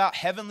not said about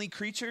heavenly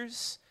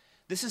creatures.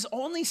 This is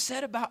only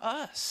said about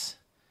us.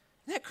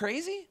 Isn't that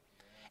crazy?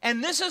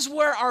 And this is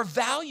where our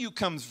value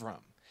comes from.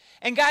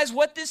 And guys,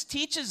 what this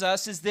teaches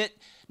us is that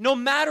no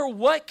matter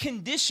what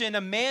condition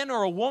a man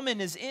or a woman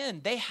is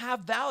in, they have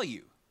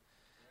value.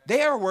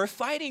 They are worth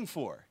fighting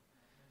for.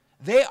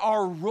 They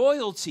are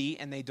royalty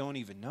and they don't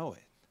even know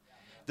it.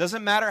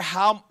 Doesn't matter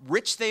how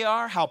rich they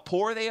are, how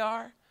poor they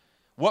are,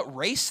 what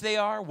race they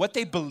are, what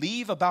they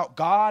believe about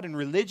God and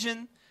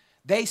religion,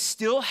 they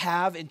still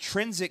have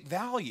intrinsic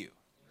value.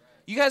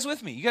 You guys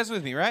with me? You guys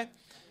with me, right?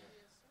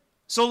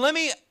 So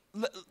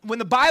when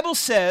the Bible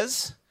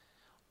says,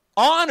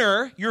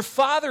 honor your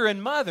father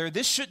and mother,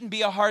 this shouldn't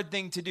be a hard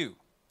thing to do.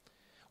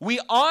 We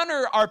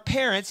honor our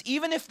parents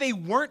even if they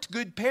weren't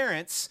good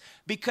parents,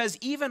 because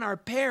even our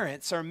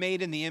parents are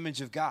made in the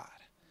image of God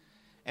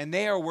and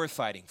they are worth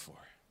fighting for.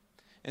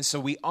 And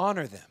so we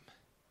honor them.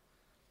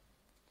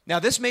 Now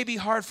this may be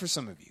hard for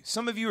some of you.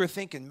 Some of you are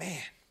thinking,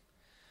 man,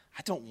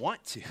 I don't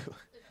want to.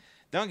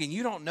 Duncan,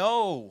 you don't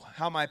know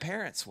how my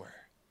parents were.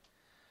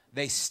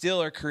 They still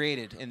are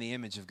created in the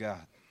image of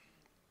God.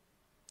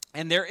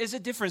 And there is a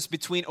difference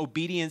between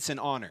obedience and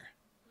honor.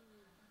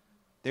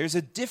 There's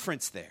a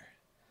difference there.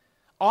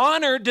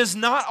 Honor does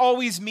not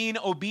always mean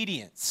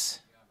obedience.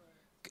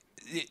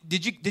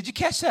 Did you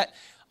catch that?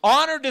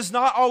 Honor does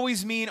not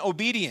always mean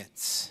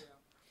obedience.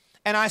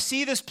 And I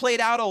see this played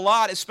out a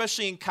lot,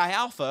 especially in Chi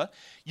Alpha.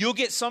 You'll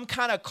get some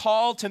kind of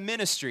call to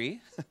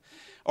ministry,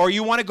 or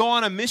you want to go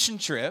on a mission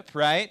trip,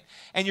 right?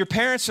 And your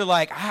parents are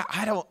like,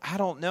 I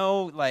don't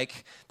know,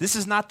 like, this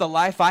is not the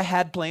life I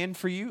had planned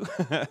for you,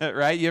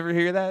 right? You ever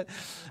hear that?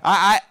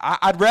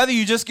 I'd rather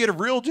you just get a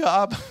real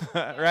job,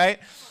 right?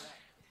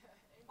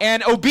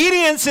 And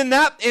obedience in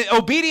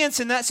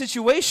that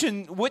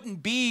situation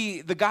wouldn't be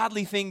the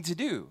godly thing to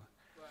do.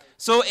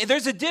 So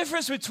there's a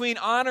difference between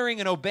honoring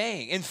and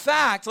obeying. In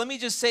fact, let me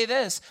just say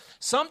this.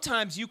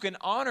 Sometimes you can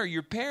honor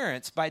your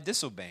parents by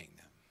disobeying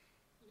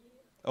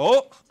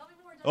them.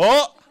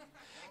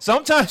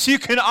 Sometimes you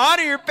can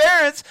honor your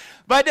parents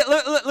by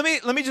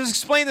let me just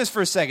explain this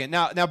for a second.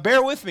 Now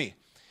bear with me.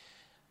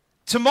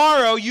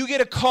 Tomorrow you get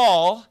a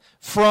call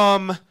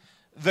from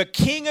the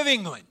King of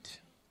England.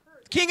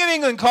 King of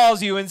England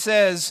calls you and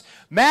says,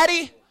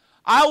 Maddie,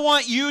 I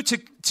want you to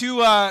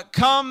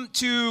come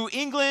to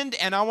England,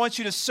 and I want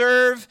you to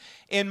serve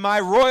in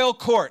my royal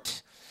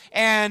court.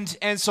 And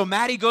so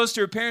Maddie goes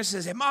to her parents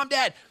and says, hey, Mom,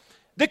 Dad,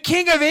 the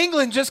King of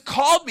England just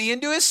called me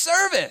into his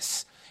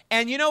service.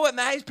 And you know what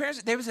Maddie's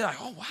parents, they would say, like,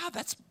 oh, wow,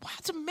 that's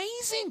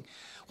amazing.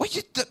 What,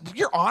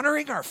 you're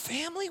honoring our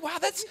family? Wow,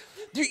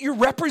 you're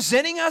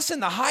representing us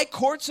in the high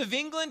courts of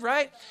England,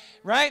 right?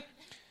 Right?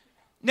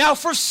 Now,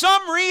 for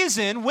some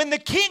reason, when the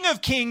King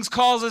of Kings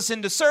calls us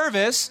into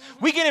service,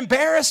 we get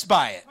embarrassed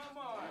by it.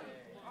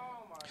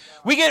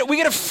 We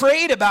get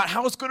afraid about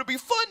how it's going to be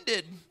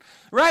funded,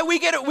 right? We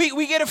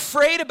get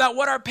afraid about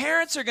what our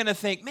parents are going to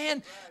think.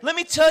 Man, let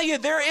me tell you,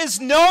 there is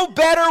no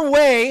better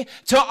way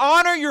to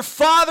honor your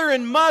father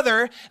and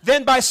mother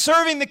than by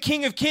serving the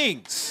King of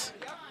Kings.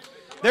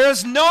 There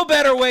is no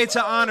better way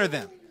to honor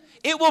them.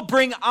 It will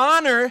bring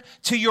honor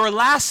to your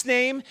last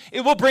name.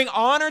 It will bring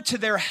honor to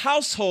their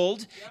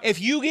household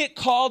if you get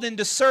called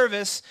into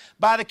service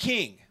by the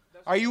king.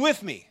 Are you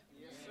with me?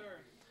 Yes, sir.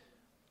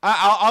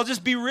 I'll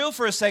just be real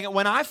for a second.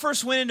 When I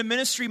first went into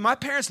ministry, my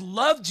parents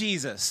loved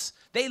Jesus.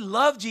 They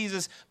loved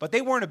Jesus, but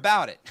they weren't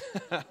about it.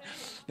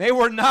 They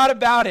were not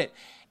about it.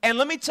 And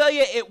let me tell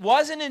you, it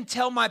wasn't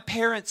until my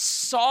parents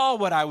saw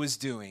what I was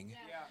doing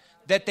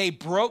that they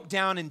broke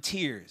down in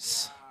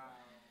tears.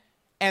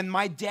 And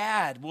my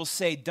dad will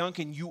say,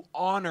 Duncan, you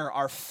honor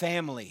our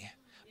family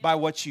by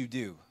what you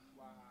do.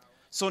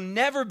 So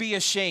never be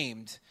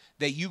ashamed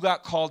that you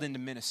got called into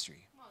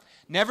ministry.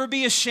 Never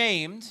be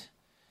ashamed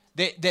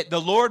that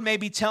the Lord may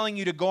be telling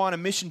you to go on a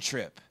mission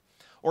trip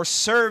or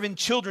serve in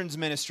children's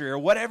ministry or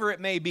whatever it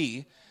may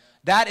be.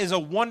 That is a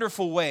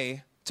wonderful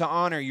way to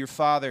honor your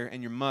father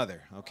and your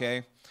mother,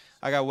 okay?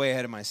 I got way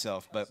ahead of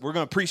myself, but we're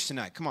going to preach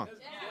tonight. Come on.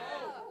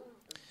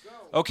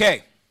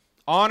 Okay,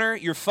 honor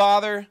your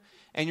father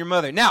and your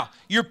mother. Now,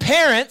 your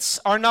parents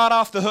are not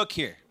off the hook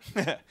here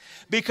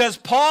because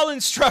Paul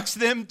instructs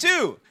them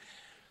too.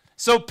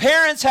 So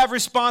parents have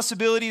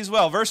responsibility as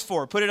well. Verse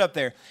 4, put it up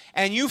there.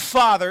 And you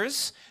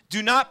fathers,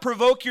 do not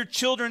provoke your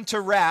children to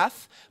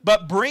wrath,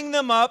 but bring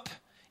them up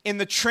in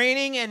the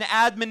training and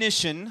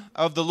admonition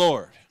of the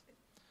Lord.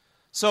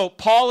 So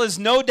Paul is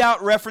no doubt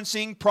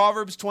referencing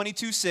Proverbs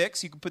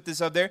 22:6. You can put this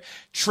up there.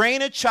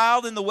 Train a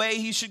child in the way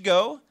he should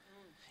go.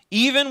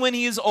 Even when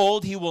he is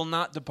old, he will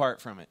not depart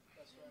from it.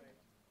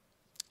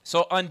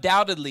 So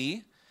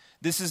undoubtedly,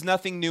 this is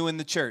nothing new in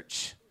the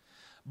church.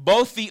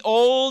 Both the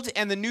Old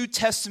and the New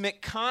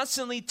Testament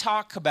constantly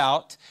talk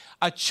about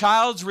a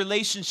child's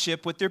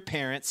relationship with their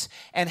parents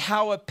and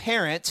how a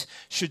parent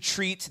should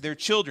treat their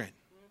children.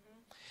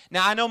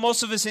 Now, I know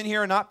most of us in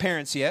here are not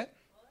parents yet.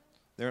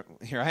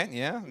 Right?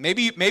 Yeah.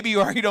 Maybe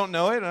you already don't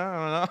know it.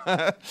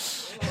 I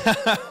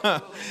don't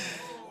know.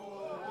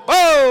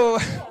 Whoa!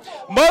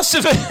 Most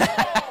of it.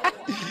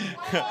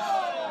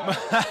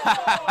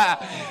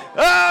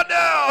 Oh,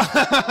 no.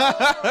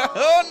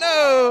 Oh,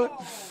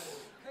 no.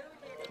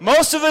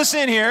 Most of us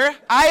in here,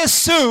 I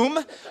assume,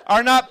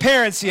 are not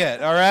parents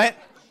yet, all right?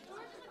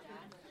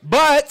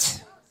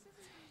 But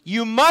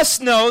you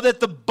must know that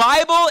the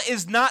Bible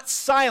is not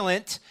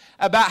silent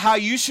about how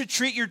you should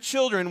treat your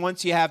children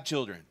once you have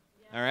children,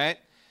 all right?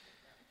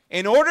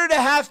 In order to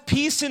have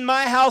peace in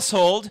my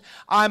household,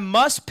 I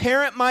must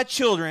parent my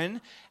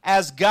children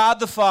as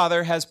God the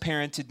Father has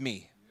parented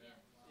me.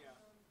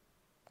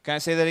 Can I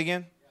say that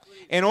again?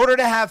 In order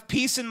to have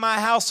peace in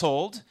my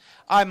household,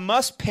 I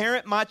must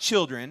parent my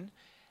children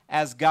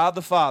as God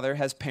the Father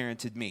has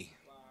parented me.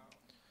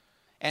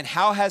 And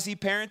how has he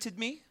parented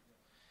me?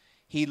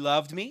 He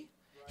loved me.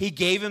 He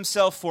gave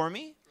himself for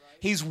me.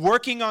 He's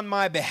working on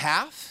my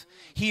behalf.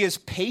 He is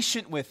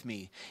patient with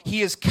me.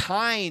 He is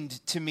kind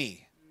to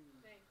me.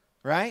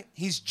 Right?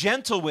 He's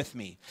gentle with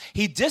me.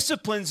 He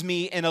disciplines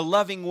me in a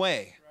loving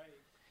way.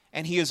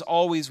 And he is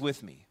always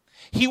with me.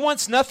 He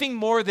wants nothing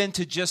more than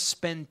to just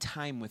spend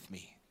time with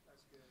me.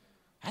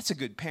 That's a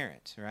good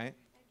parent, right?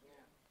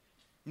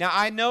 Now,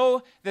 I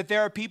know that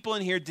there are people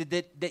in here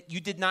that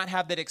you did not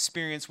have that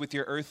experience with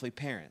your earthly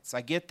parents.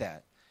 I get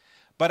that.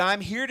 But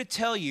I'm here to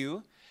tell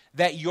you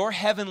that your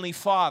heavenly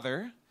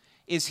Father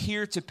is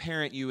here to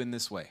parent you in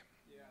this way.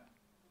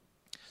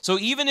 So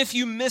even if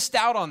you missed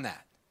out on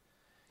that,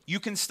 you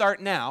can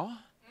start now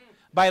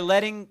by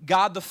letting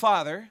God the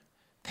Father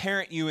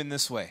parent you in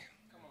this way.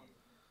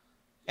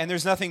 And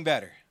there's nothing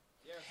better.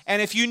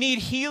 And if you need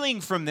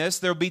healing from this,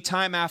 there'll be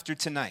time after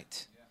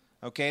tonight,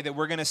 okay, that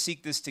we're going to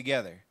seek this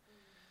together.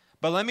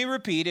 But let me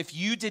repeat, if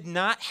you did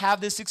not have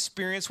this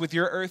experience with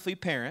your earthly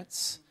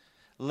parents,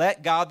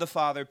 let God the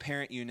Father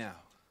parent you now.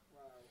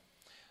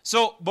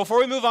 So before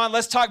we move on,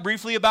 let's talk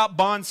briefly about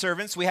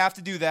bondservants. We have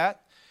to do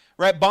that.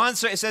 Right?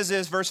 It says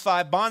this, verse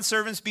 5,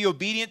 bondservants, be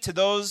obedient to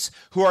those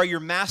who are your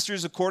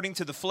masters according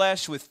to the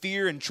flesh, with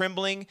fear and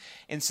trembling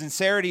and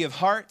sincerity of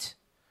heart,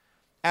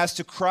 as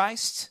to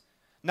Christ,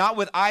 not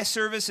with eye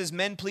service as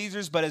men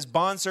pleasers, but as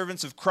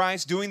bondservants of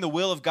Christ, doing the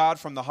will of God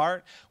from the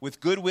heart,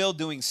 with goodwill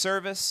doing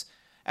service,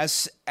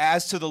 as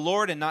to the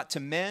Lord and not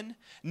to men,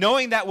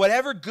 knowing that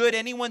whatever good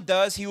anyone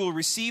does, he will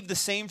receive the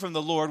same from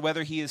the Lord,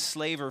 whether he is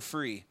slave or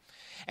free.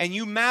 And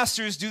you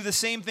masters do the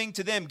same thing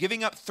to them,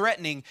 giving up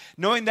threatening,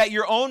 knowing that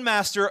your own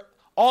master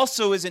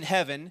also is in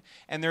heaven,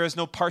 and there is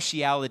no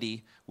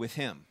partiality with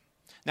him.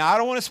 Now, I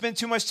don't want to spend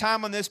too much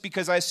time on this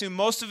because I assume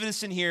most of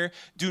us in here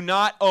do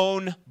not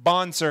own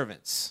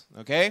bondservants,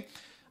 okay?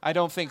 I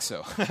don't think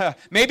so.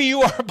 Maybe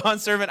you are a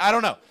bondservant, I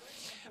don't know.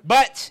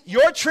 But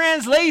your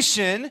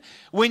translation,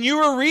 when you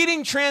were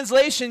reading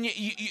translation,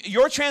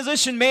 your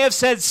translation may have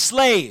said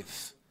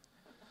slave.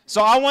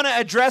 So I want to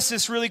address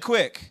this really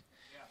quick.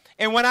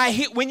 And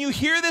when you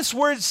hear this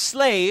word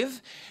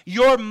slave,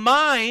 your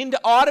mind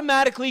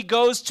automatically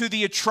goes to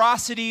the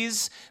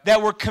atrocities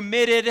that were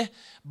committed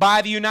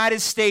by the United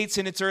States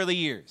in its early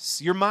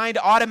years. Your mind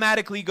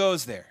automatically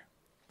goes there,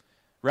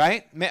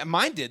 right?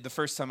 Mine did the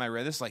first time I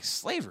read this, like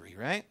slavery,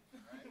 right?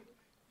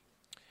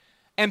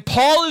 And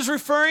Paul is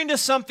referring to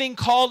something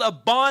called a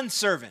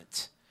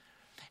bondservant,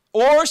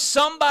 or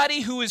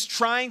somebody who is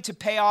trying to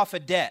pay off a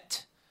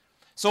debt.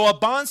 So a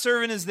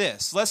bondservant is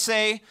this. Let's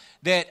say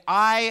that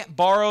I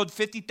borrowed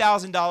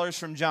 $50,000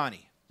 from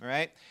Johnny, all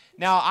right?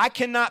 Now, I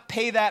cannot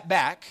pay that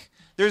back.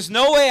 There's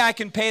no way I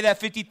can pay that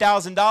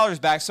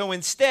 $50,000 back. So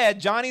instead,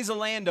 Johnny's a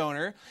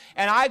landowner,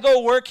 and I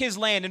go work his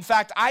land. In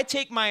fact, I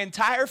take my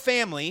entire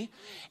family,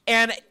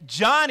 and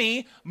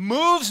Johnny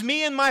moves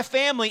me and my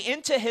family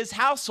into his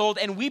household,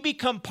 and we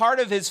become part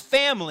of his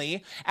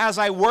family as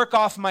I work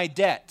off my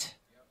debt.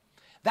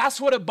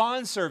 That's what a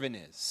bondservant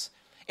is.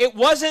 It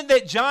wasn't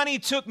that Johnny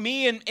took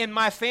me and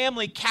my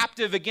family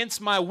captive against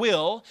my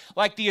will,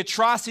 like the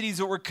atrocities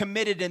that were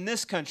committed in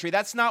this country.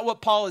 That's not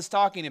what Paul is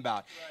talking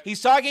about.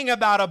 He's talking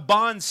about a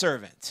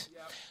bondservant.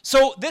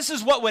 So this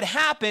is what would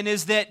happen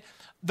is that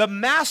the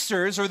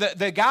masters or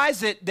the guys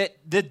that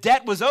the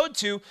debt was owed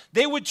to,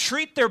 they would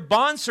treat their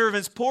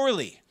bondservants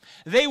poorly.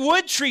 They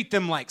would treat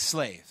them like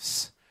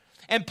slaves.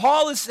 And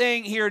Paul is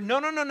saying here,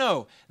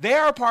 no. They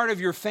are part of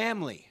your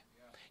family.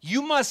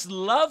 You must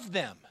love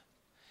them.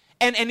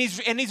 And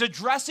he's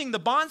addressing the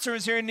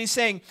bondservants here, and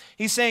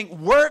he's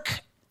saying, work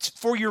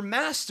for your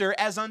master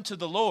as unto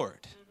the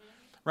Lord.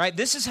 Right?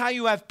 This is how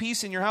you have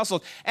peace in your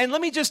household. And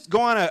let me just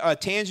go on a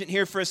tangent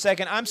here for a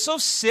second. I'm so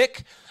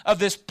sick of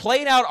this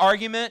played out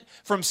argument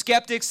from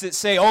skeptics that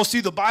say, oh, see,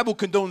 the Bible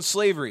condones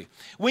slavery.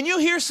 When you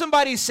hear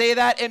somebody say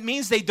that, it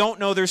means they don't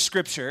know their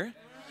scripture.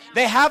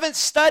 They haven't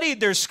studied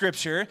their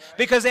scripture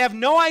because they have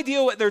no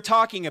idea what they're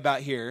talking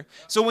about here.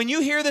 So when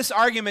you hear this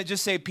argument,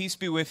 just say, peace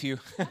be with you.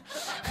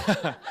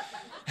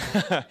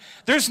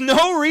 There's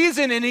no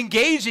reason in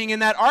engaging in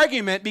that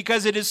argument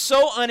because it is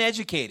so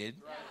uneducated.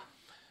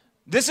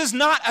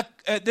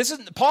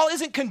 Paul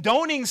isn't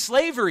condoning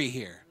slavery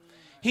here.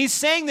 He's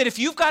saying that if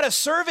you've got a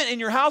servant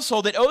in your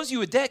household that owes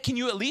you a debt, can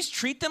you at least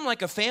treat them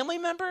like a family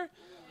member?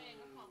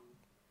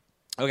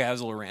 Okay, that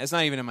was a little rant. It's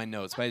not even in my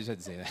notes, but I just had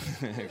to say that.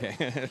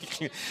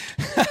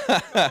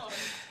 Okay.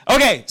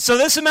 Okay, so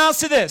this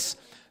amounts to this.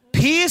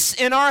 Peace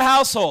in our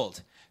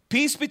household.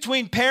 Peace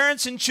between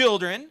parents and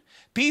children.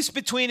 Peace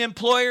between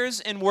employers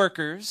and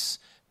workers.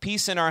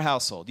 Peace in our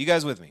household. You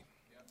guys with me?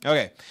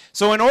 Okay,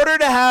 so in order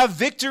to have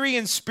victory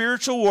in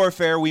spiritual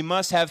warfare, we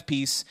must have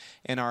peace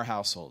in our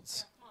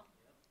households.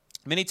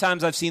 Many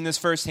times I've seen this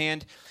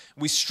firsthand.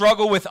 We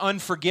struggle with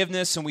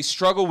unforgiveness and we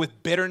struggle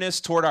with bitterness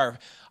toward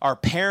our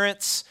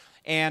parents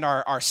and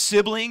our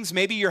siblings.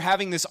 Maybe you're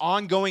having this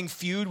ongoing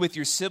feud with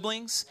your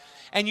siblings,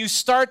 and you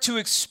start to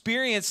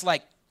experience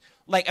like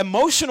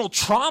emotional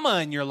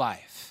trauma in your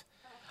life.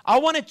 I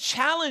want to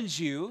challenge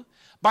you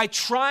by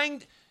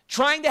trying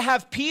to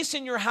have peace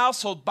in your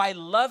household by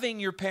loving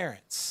your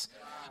parents,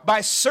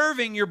 by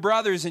serving your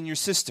brothers and your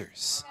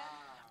sisters.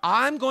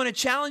 I'm going to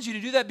challenge you to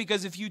do that,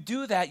 because if you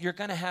do that, you're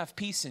going to have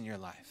peace in your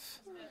life.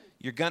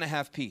 You're going to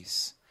have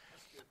peace.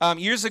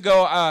 Years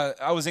ago,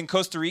 I was in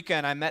Costa Rica,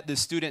 and I met this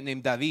student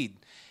named David.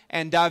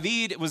 And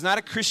David was not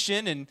a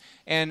Christian,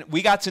 and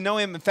we got to know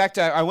him. In fact,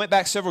 I went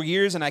back several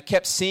years, and I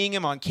kept seeing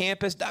him on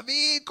campus.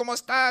 David, ¿cómo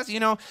estás? You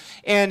know,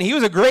 and he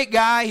was a great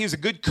guy. He was a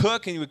good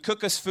cook, and he would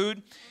cook us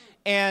food.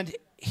 And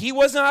he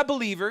was not a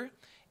believer,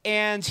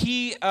 and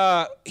he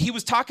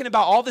was talking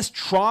about all this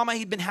trauma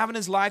he'd been having in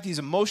his life, these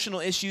emotional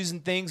issues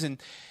and things, and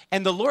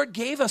the Lord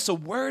gave us a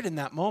word in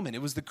that moment.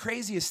 It was the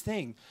craziest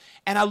thing.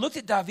 And I looked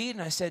at David,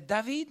 and I said,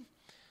 David,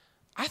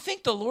 I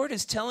think the Lord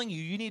is telling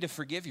you need to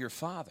forgive your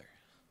father.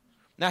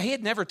 Now, he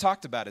had never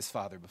talked about his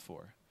father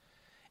before,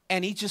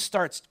 and he just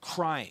starts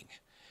crying.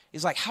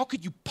 He's like, how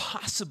could you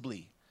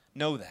possibly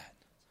know that?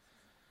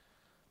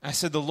 I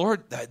said, the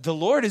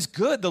Lord is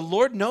good. The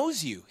Lord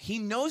knows you. He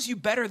knows you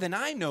better than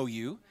I know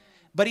you,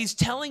 but he's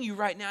telling you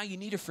right now you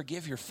need to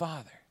forgive your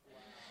father.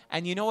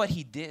 And you know what?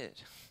 He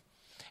did.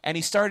 And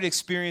he started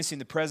experiencing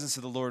the presence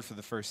of the Lord for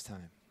the first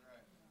time.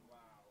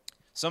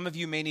 Some of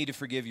you may need to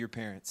forgive your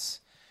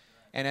parents.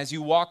 And as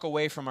you walk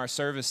away from our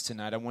service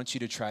tonight, I want you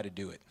to try to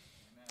do it.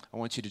 I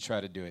want you to try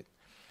to do it.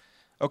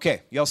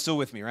 Okay, y'all still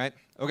with me, right?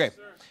 Okay,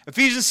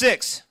 Ephesians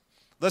 6.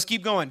 Let's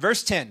keep going.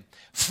 Verse 10.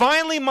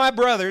 Finally, my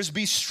brothers,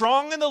 be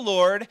strong in the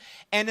Lord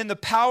and in the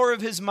power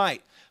of his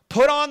might.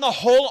 Put on the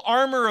whole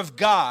armor of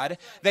God,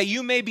 that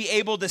you may be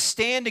able to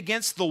stand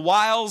against the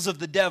wiles of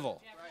the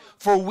devil.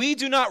 For we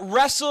do not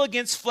wrestle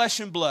against flesh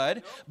and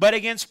blood, but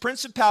against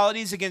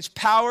principalities, against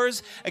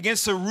powers,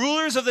 against the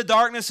rulers of the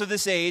darkness of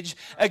this age,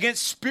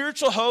 against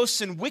spiritual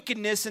hosts and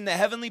wickedness in the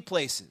heavenly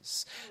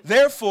places.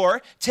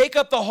 Therefore, take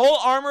up the whole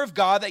armor of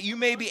God, that you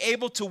may be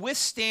able to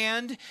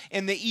withstand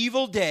in the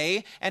evil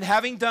day, and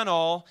having done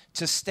all,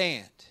 to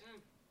stand.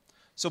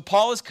 So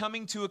Paul is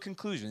coming to a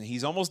conclusion.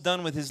 He's almost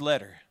done with his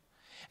letter.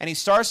 And he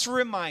starts to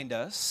remind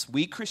us,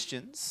 we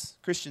Christians,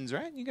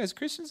 right? You guys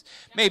Christians?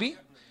 Maybe.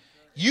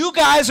 You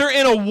guys are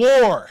in a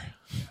war.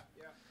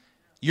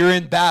 You're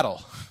in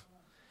battle.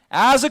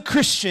 As a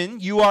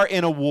Christian, you are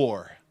in a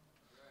war.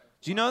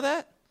 Do you know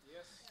that?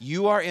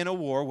 You are in a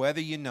war,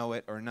 whether you know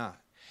it or not.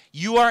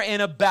 You are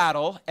in a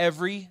battle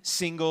every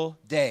single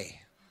day.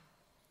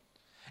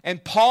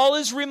 And Paul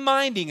is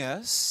reminding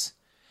us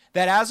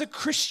that as a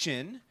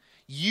Christian,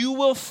 you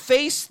will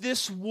face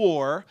this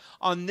war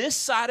on this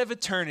side of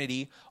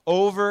eternity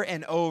over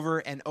and over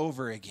and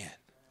over again.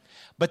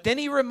 But then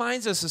he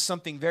reminds us of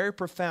something very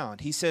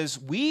profound. He says,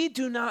 we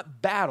do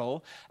not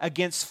battle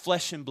against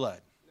flesh and blood.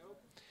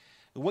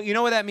 Nope. You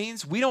know what that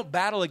means? We don't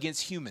battle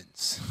against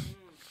humans.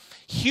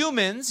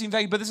 Humans, in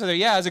fact, you put this out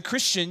there, as a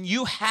Christian,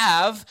 you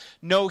have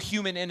no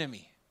human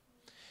enemy.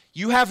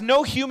 You have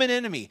no human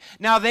enemy.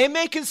 Now, they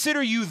may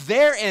consider you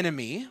their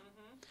enemy,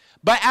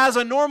 but as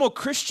a normal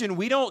Christian,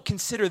 we don't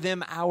consider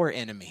them our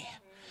enemy,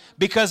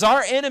 because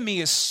our enemy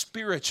is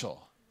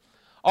spiritual.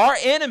 Our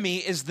enemy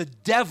is the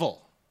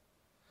devil,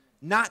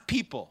 not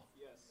people.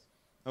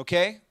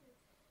 Okay?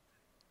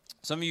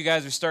 Some of you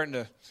guys are starting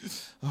to,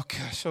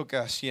 oh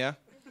gosh, yeah.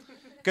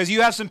 Because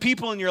you have some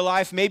people in your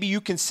life, maybe you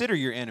consider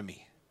your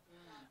enemy,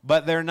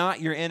 but they're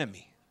not your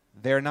enemy.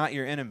 They're not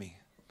your enemy.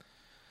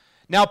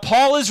 Now,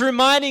 Paul is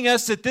reminding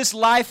us that this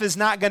life is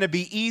not going to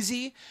be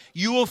easy.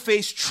 You will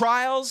face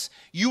trials.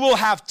 You will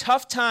have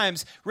tough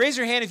times. Raise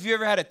your hand if you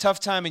ever had a tough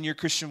time in your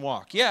Christian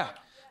walk. Yeah.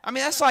 I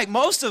mean, that's like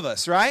most of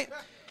us, right?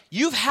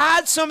 You've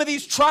had some of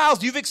these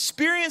trials. You've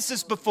experienced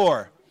this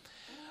before.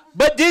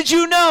 But did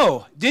you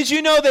know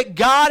that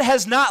God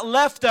has not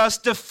left us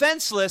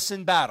defenseless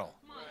in battle?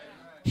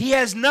 He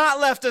has not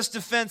left us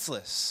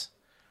defenseless.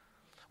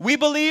 We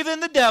believe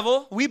in the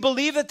devil. We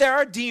believe that there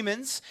are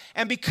demons.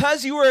 And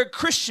because you are a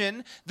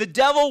Christian, the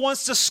devil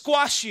wants to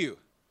squash you.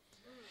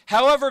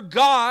 However,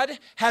 God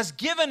has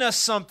given us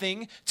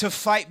something to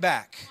fight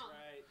back.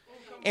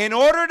 In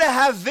order to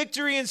have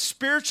victory in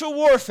spiritual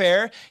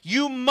warfare,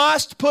 you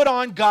must put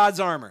on God's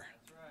armor.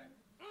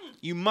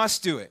 You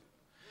must do it.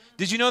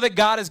 Did you know that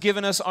God has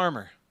given us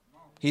armor?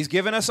 He's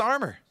given us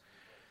armor.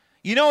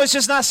 You know, it's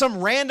just not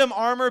some random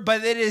armor,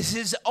 but it is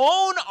his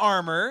own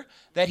armor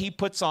that he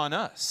puts on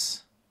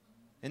us.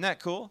 Isn't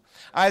that cool?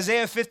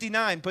 Isaiah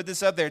 59, put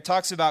this up there, it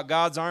talks about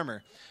God's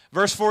armor.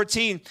 Verse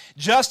 14,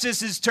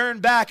 justice is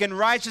turned back and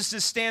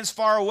righteousness stands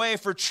far away,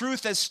 for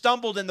truth has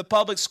stumbled in the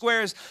public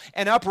squares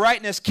and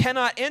uprightness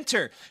cannot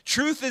enter.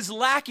 Truth is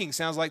lacking,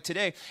 sounds like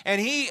today. And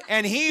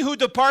he who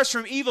departs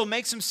from evil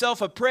makes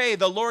himself a prey.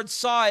 The Lord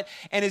saw it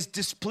and is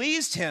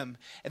displeased him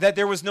that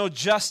there was no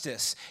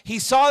justice. He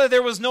saw that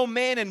there was no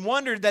man and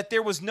wondered that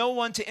there was no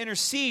one to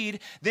intercede.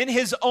 Then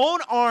his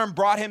own arm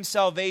brought him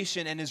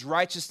salvation and his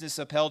righteousness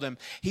upheld him.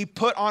 He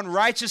put on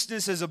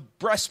righteousness as a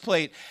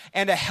breastplate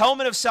and a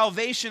helmet of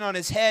salvation on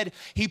his head.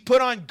 He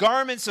put on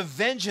garments of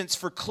vengeance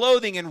for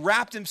clothing and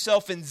wrapped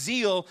himself in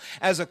zeal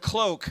as a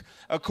cloak.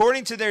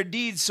 According to their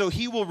deeds, so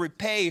he will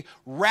repay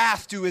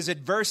wrath to his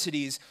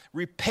adversities,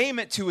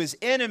 repayment to his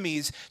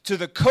enemies. To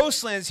the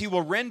coastlands he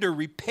will render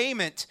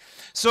repayment.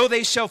 So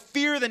they shall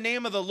fear the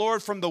name of the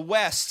Lord from the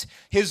west,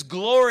 his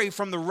glory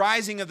from the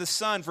rising of the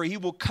sun. For he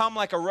will come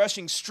like a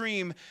rushing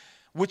stream,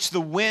 which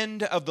the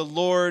wind of the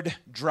Lord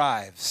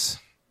drives.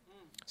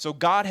 So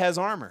God has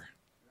armor.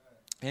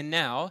 And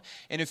now,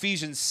 in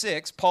Ephesians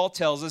 6, Paul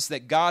tells us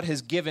that God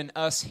has given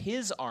us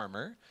his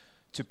armor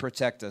to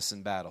protect us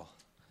in battle.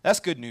 That's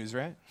good news,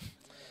 right?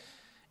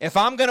 If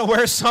I'm going to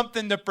wear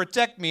something to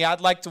protect me, I'd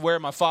like to wear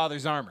my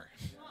Father's armor.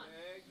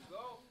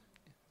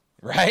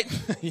 Right?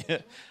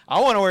 Yeah.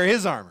 I want to wear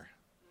his armor.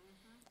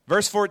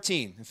 Verse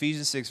 14,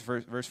 Ephesians 6,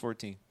 verse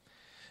 14.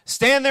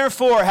 Stand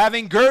therefore,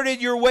 having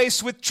girded your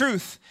waist with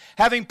truth,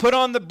 having put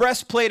on the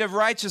breastplate of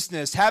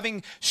righteousness,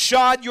 having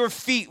shod your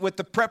feet with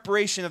the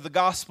preparation of the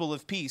gospel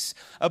of peace.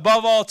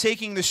 Above all,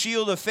 taking the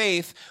shield of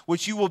faith,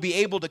 which you will be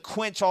able to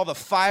quench all the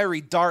fiery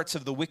darts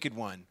of the wicked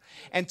one.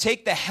 And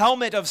take the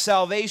helmet of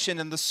salvation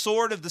and the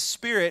sword of the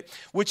Spirit,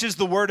 which is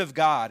the word of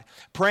God,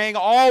 praying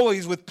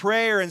always with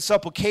prayer and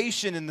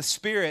supplication in the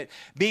Spirit,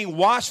 being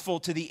watchful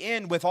to the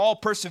end with all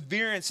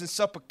perseverance and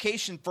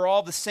supplication for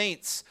all the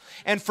saints.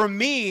 And for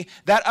me,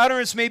 that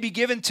utterance may be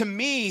given to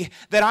me,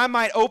 that I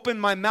might open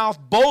my mouth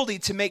boldly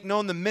to make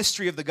known the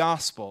mystery of the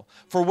gospel,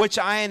 for which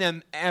I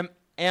am an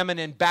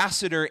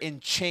ambassador in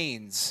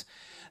chains,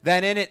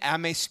 that in it I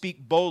may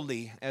speak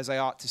boldly as I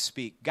ought to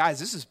speak. Guys,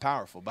 this is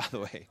powerful, by the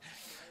way.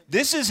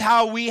 This is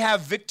how we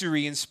have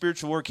victory in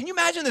spiritual war. Can you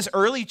imagine this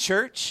early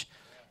church?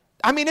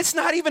 I mean, it's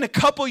not even a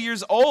couple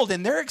years old,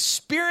 and they're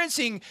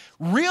experiencing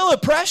real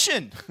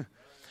oppression.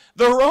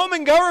 The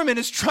Roman government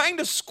is trying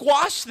to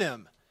squash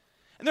them.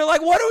 And they're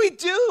like, what do we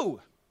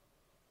do?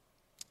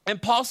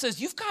 And Paul says,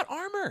 you've got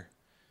armor.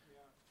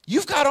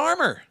 You've got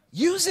armor.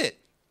 Use it.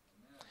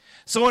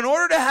 So in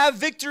order to have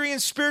victory in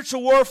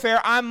spiritual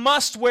warfare, I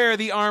must wear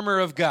the armor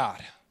of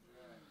God.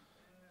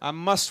 I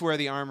must wear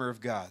the armor of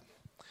God.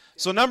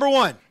 So number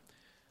one,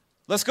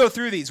 let's go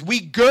through these. We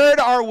gird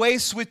our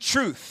waists with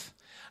truth.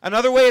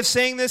 Another way of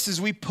saying this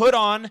is we put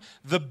on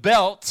the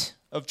belt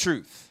of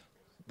truth.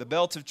 The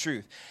belt of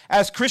truth.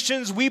 As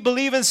Christians, we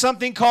believe in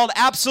something called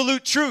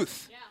absolute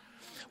truth. Yeah.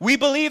 We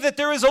believe that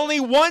there is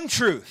only one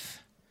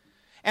truth,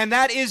 and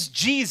that is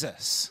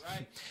Jesus.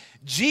 Right.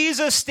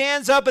 Jesus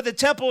stands up at the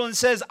temple and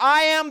says,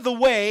 I am the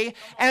way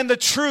and the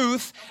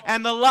truth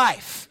and the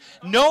life.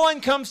 No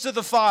one comes to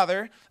the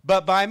Father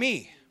but by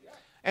me.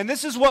 And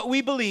this is what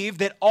we believe,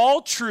 that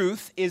all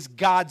truth is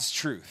God's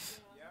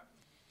truth.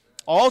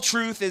 All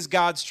truth is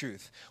God's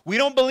truth. We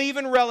don't believe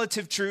in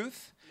relative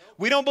truth.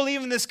 We don't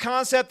believe in this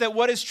concept that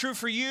what is true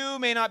for you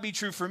may not be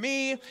true for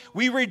me.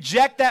 We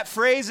reject that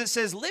phrase that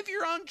says, live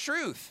your own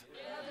truth.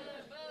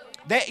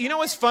 You know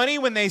what's funny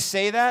when they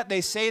say that?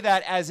 They say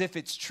that as if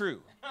it's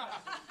true.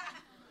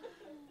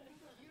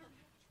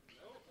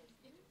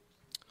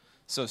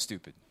 So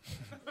stupid.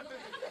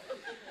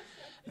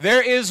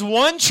 There is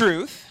one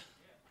truth.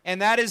 And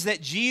that is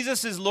that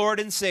Jesus is Lord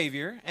and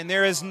Savior, and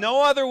there is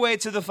no other way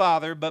to the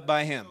Father but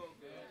by him.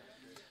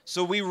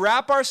 So we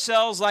wrap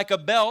ourselves like a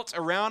belt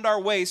around our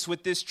waist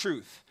with this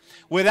truth.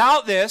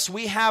 Without this,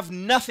 we have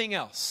nothing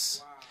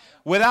else.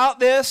 Without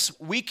this,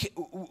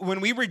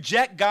 when we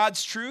reject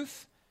God's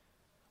truth,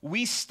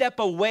 we step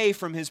away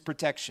from his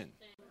protection.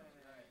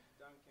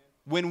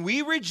 When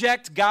we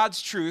reject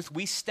God's truth,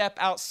 we step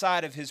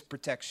outside of his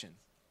protection.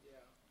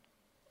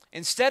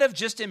 Instead of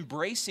just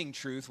embracing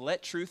truth,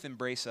 let truth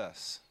embrace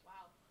us.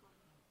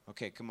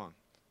 Okay, come on.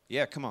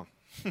 Yeah, come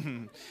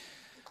on.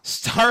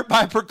 Start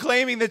by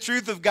proclaiming the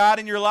truth of God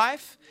in your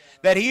life,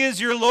 that he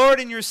is your Lord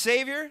and your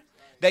Savior,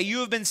 that you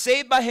have been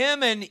saved by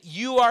him and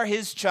you are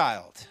his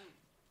child.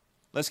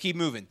 Let's keep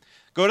moving.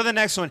 Go to the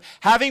next one.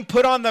 Having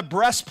put on the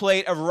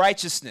breastplate of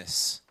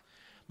righteousness.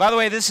 By the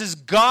way, this is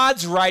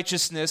God's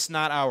righteousness,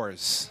 not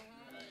ours.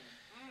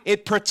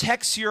 It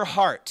protects your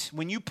heart.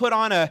 When you put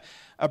on a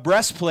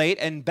breastplate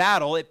in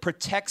battle, it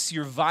protects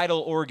your vital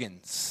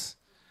organs.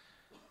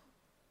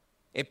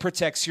 It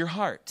protects your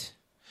heart.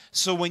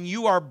 So when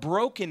you are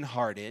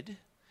brokenhearted,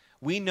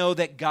 we know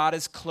that God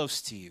is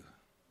close to you.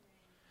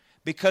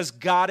 Because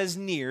God is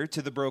near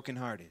to the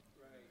brokenhearted.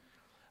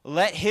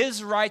 Let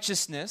his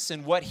righteousness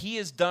and what he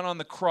has done on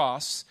the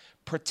cross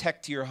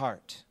protect your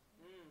heart.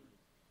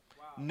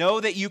 Know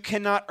that you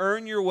cannot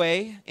earn your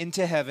way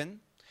into heaven.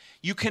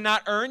 You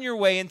cannot earn your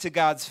way into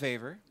God's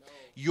favor.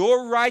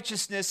 Your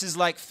righteousness is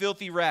like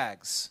filthy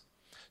rags.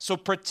 So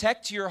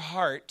protect your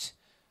heart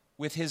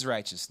with his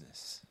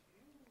righteousness.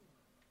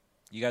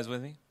 You guys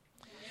with me?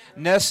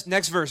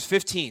 Next verse,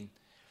 15.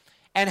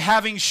 And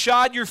having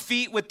shod your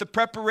feet with the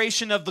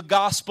preparation of the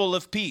gospel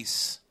of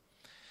peace.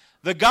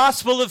 The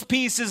gospel of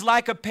peace is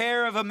like a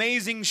pair of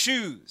amazing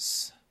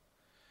shoes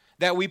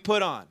that we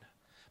put on.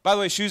 By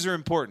the way, shoes are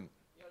important.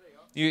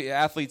 You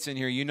athletes in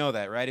here, you know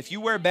that, right? If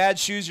you wear bad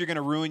shoes, you're going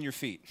to ruin your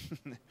feet.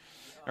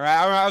 All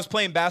right, I was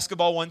playing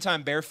basketball one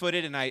time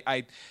barefooted, and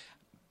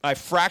I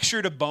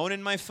fractured a bone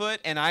in my foot,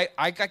 and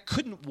I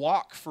couldn't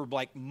walk for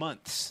like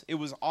months. It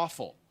was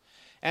awful.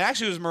 And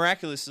actually, it was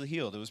miraculously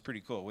healed. It was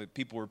pretty cool.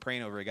 People were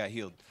praying over it, got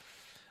healed.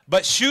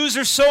 But shoes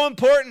are so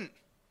important.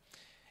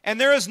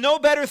 And there is no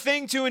better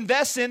thing to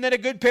invest in than a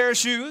good pair of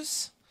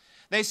shoes.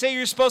 They say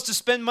you're supposed to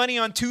spend money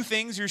on two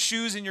things, your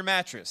shoes and your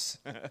mattress.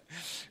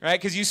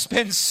 Right? Because you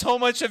spend so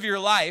much of your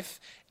life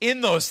in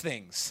those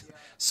things.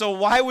 So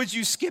why would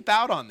you skip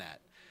out on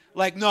that?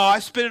 Like, no, I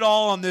spent it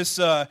all on this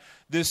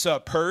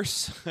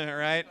purse,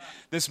 right?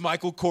 This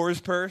Michael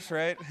Kors purse,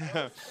 right?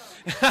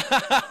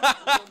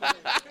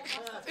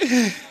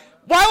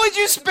 Why would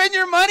you spend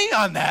your money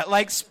on that?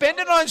 Like, spend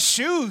it on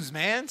shoes,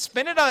 man.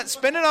 Spend it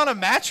on a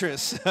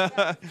mattress.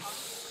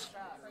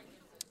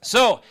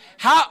 So,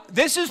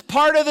 this is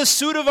part of the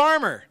suit of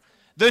armor.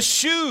 The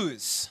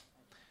shoes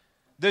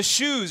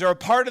are a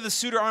part of the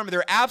suit of armor.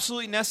 They're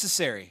absolutely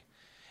necessary.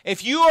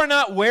 If you are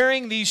not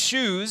wearing these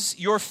shoes,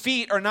 your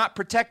feet are not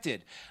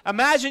protected.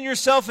 Imagine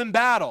yourself in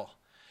battle,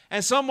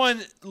 and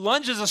someone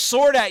lunges a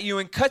sword at you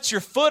and cuts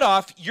your foot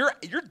off. You're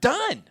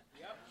done.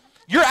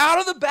 You're out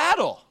of the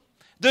battle.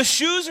 The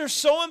shoes are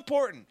so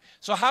important.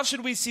 So how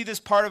should we see this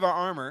part of our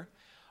armor?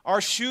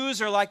 Our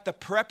shoes are like the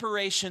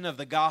preparation of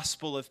the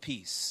gospel of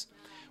peace.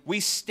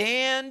 We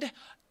stand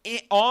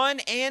on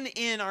and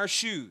in our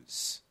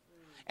shoes.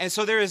 And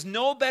so there is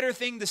no better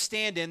thing to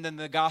stand in than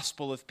the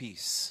gospel of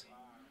peace.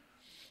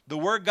 The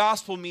word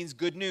gospel means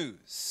good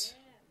news,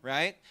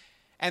 right?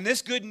 And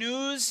this good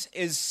news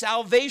is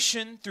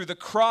salvation through the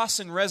cross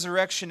and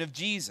resurrection of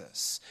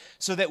Jesus,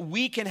 so that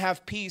we can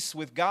have peace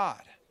with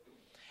God.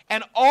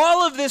 And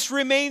all of this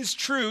remains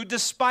true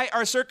despite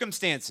our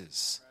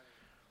circumstances.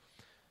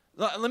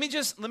 Let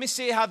me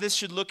say how this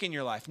should look in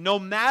your life. No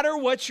matter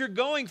what you're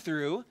going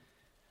through,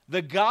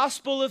 the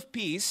gospel of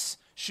peace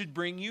should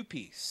bring you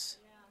peace.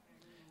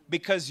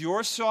 Because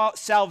your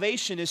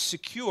salvation is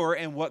secure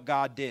in what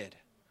God did.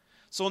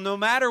 So no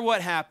matter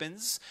what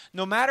happens,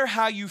 no matter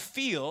how you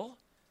feel,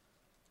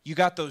 you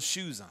got those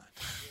shoes on.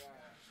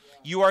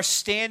 You are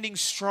standing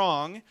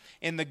strong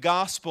in the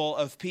gospel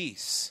of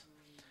peace.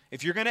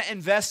 If you're going to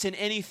invest in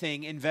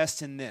anything,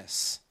 invest in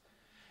this.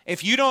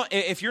 If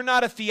you're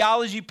not a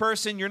theology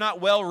person, you're not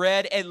well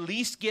read, at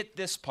least get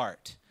this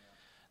part.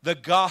 The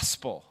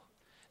gospel,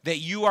 that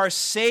you are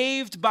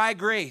saved by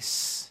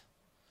grace,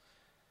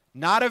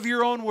 not of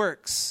your own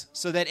works,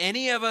 so that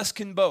any of us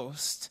can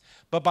boast,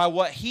 but by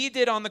what he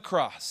did on the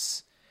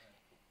cross,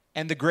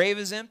 and the grave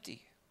is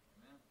empty.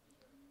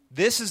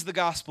 This is the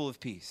gospel of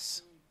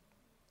peace.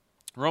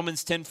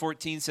 Romans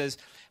 10:14 says,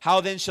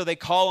 "How then shall they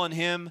call on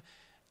him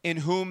in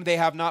whom they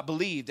have not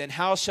believed? And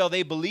how shall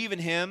they believe in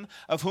him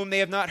of whom they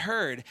have not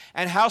heard?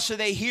 And how shall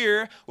they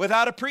hear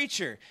without a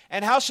preacher?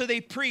 And how shall they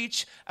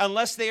preach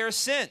unless they are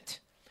sent?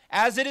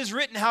 As it is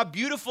written, how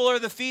beautiful are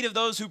the feet of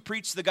those who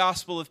preach the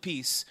gospel of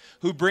peace,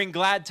 who bring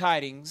glad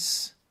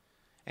tidings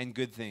and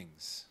good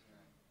things."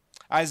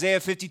 Isaiah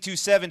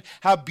 52:7,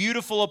 "How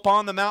beautiful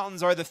upon the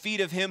mountains are the feet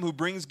of him who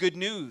brings good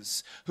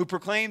news, who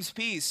proclaims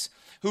peace,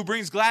 who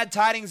brings glad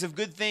tidings of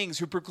good things,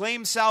 who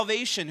proclaims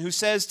salvation, who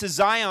says to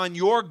Zion,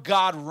 your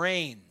God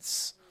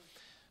reigns."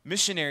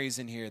 Missionaries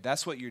in here,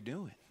 that's what you're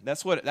doing.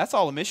 That's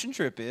all a mission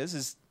trip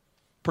is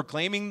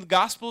proclaiming the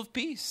gospel of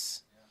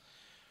peace.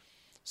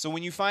 So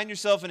when you find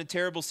yourself in a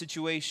terrible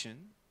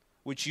situation,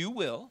 which you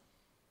will,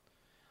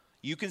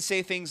 you can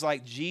say things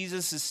like,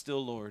 Jesus is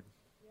still Lord.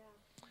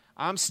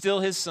 I'm still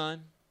his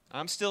son.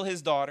 I'm still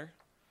his daughter.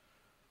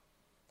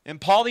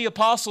 And Paul the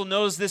Apostle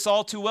knows this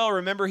all too well.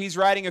 Remember, he's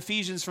writing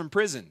Ephesians from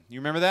prison. You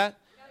remember that?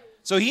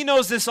 So he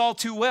knows this all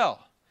too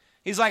well.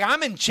 He's like,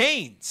 I'm in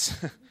chains.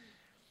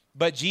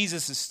 But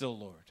Jesus is still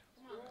Lord.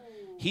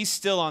 He's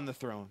still on the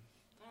throne.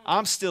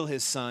 I'm still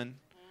his son.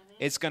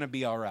 It's going to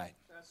be all right.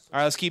 All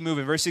right, let's keep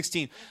moving. Verse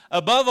 16.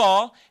 "Above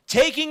all,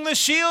 taking the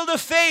shield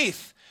of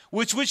faith,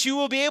 with which you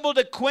will be able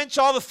to quench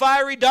all the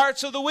fiery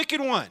darts of the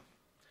wicked one."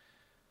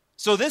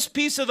 So this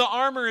piece of the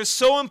armor is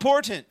so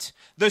important.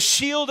 The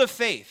shield of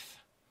faith.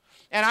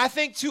 And I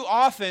think too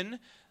often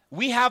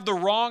we have the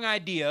wrong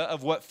idea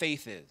of what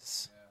faith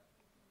is.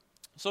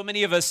 So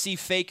many of us see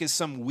faith as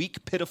some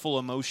weak, pitiful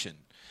emotion,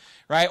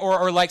 right?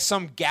 Or like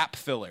some gap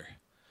filler.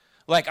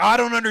 Like, I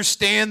don't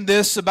understand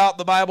this about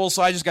the Bible,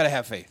 so I just got to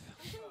have faith.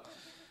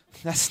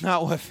 That's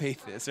not what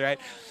faith is, right?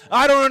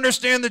 I don't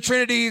understand the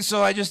Trinity,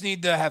 so I just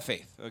need to have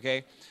faith,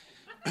 okay?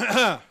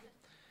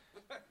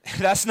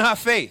 That's not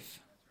faith.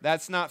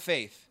 That's not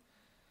faith.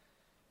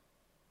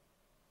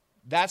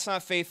 That's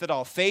not faith at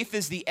all. Faith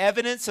is the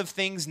evidence of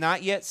things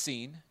not yet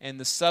seen and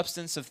the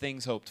substance of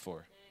things hoped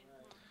for.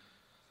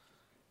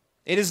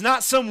 It is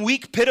not some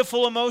weak,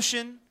 pitiful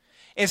emotion.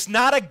 It's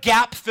not a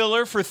gap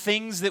filler for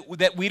things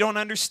that we don't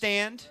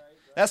understand.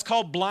 That's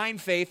called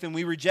blind faith, and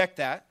we reject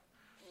that.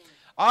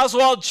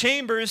 Oswald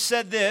Chambers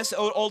said this,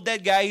 old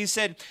dead guy, he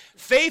said,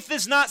 faith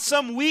is not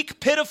some weak,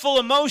 pitiful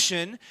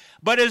emotion,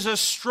 but is a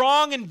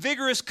strong and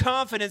vigorous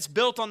confidence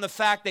built on the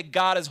fact that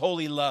God is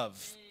holy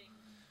love.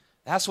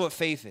 That's what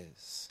faith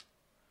is.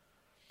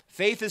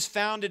 Faith is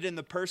founded in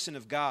the person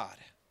of God.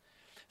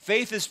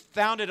 Faith is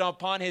founded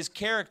upon his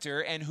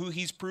character and who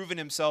he's proven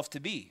himself to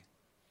be.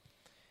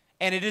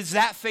 And it is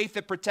that faith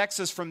that protects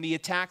us from the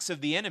attacks of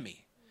the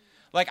enemy.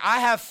 Like, I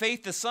have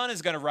faith the sun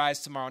is going to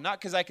rise tomorrow, not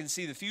because I can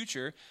see the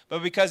future,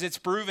 but because it's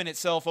proven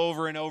itself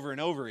over and over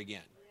and over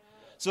again.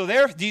 So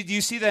there, do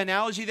you see the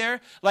analogy there?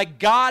 Like,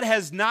 God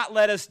has not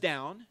let us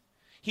down.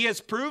 He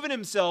has proven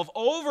himself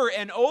over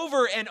and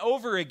over and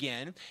over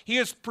again. He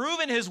has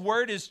proven his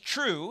word is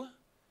true.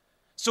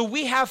 So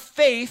we have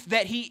faith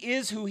that he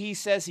is who he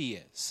says he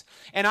is.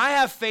 And I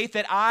have faith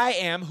that I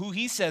am who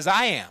he says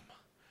I am.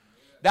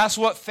 That's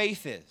what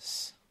faith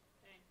is.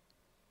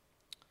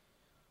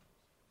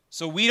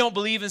 So we don't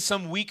believe in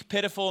some weak,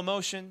 pitiful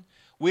emotion.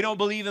 We don't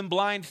believe in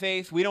blind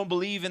faith. We don't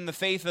believe in the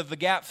faith of the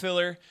gap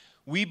filler.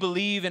 We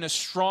believe in a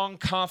strong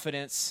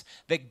confidence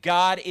that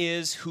God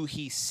is who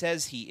he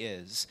says he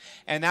is.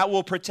 And that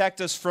will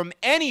protect us from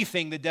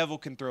anything the devil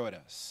can throw at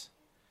us.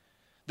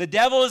 The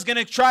devil is going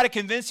to try to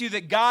convince you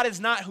that God is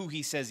not who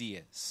he says he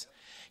is.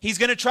 He's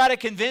going to try to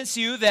convince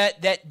you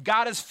that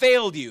God has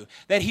failed you,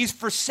 that he's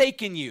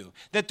forsaken you,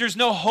 that there's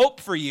no hope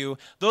for you.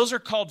 Those are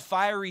called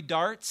fiery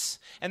darts,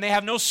 and they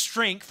have no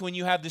strength when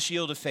you have the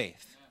shield of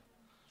faith.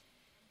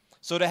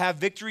 So to have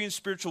victory in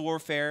spiritual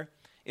warfare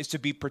is to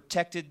be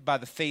protected by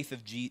the faith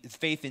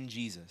in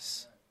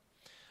Jesus.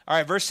 All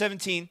right, verse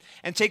 17,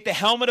 and take the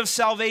helmet of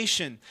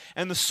salvation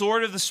and the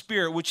sword of the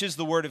Spirit, which is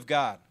the word of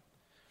God.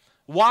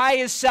 Why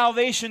is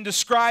salvation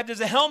described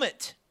as a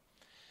helmet?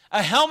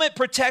 A helmet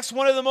protects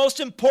one of the most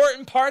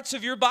important parts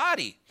of your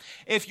body.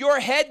 If your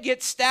head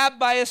gets stabbed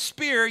by a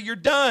spear, you're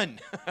done.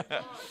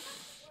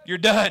 You're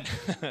done.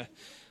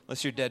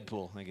 Unless you're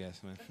Deadpool, I guess.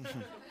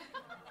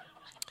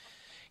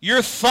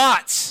 Your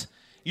thoughts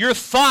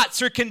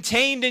are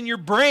contained in your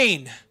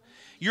brain.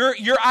 Your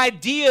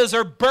ideas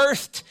are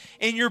birthed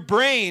in your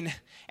brain.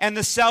 And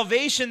the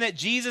salvation that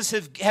Jesus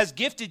has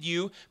gifted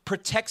you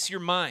protects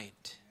your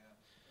mind.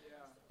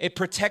 It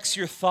protects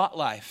your thought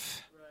life.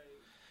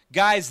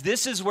 Guys,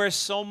 this is where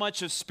so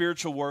much of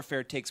spiritual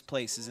warfare takes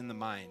place, is in the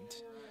mind.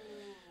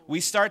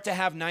 We start to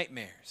have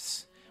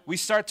nightmares. We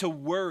start to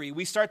worry.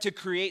 We start to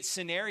create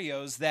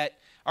scenarios that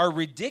are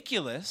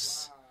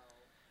ridiculous,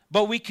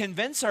 but we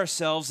convince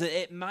ourselves that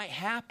it might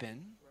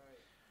happen,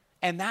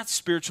 and that's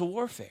spiritual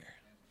warfare.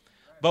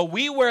 But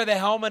we wear the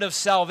helmet of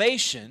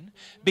salvation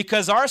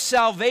because our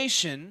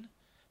salvation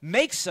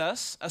makes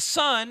us a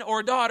son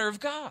or daughter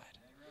of God.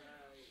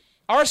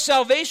 Our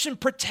salvation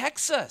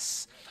protects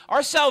us.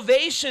 Our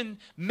salvation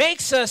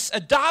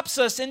adopts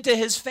us into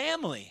his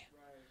family.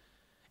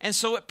 And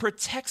so it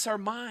protects our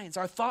minds,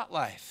 our thought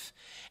life.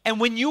 And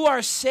when you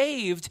are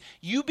saved,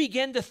 you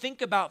begin to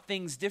think about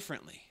things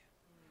differently.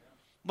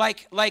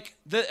 Like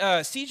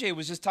CJ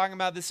was just talking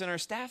about this in our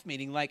staff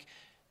meeting. Like,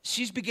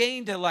 she's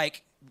beginning to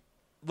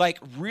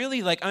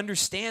really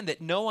understand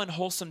that no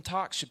unwholesome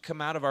talk should come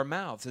out of our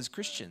mouths as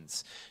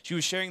Christians. She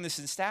was sharing this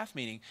in staff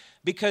meeting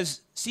because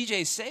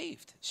CJ's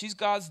saved. She's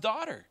God's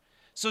daughter.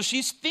 So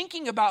she's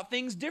thinking about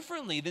things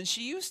differently than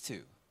she used to.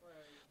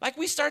 Like,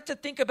 we start to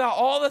think about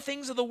all the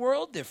things of the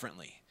world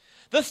differently.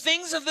 The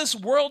things of this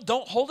world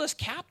don't hold us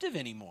captive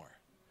anymore.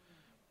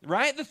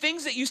 Right? The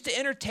things that used to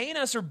entertain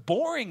us are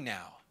boring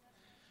now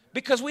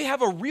because we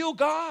have a real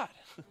God.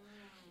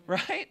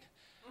 Right?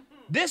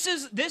 This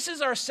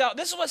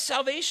is what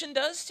salvation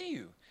does to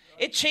you.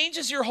 It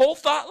changes your whole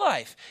thought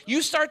life.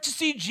 You start to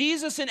see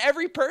Jesus in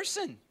every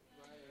person.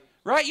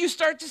 Right? You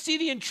start to see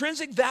the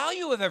intrinsic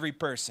value of every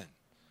person.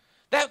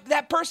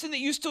 That person that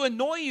used to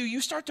annoy you,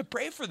 you start to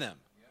pray for them.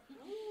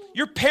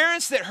 Your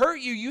parents that hurt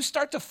you, you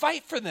start to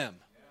fight for them.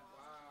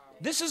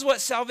 This is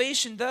what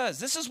salvation does.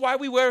 This is why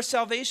we wear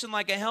salvation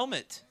like a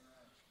helmet.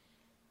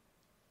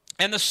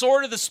 And the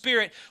sword of the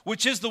Spirit,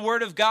 which is the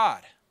word of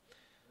God.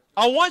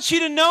 I want you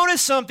to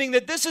notice something,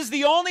 that this is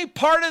the only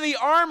part of the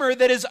armor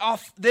that is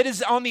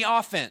on the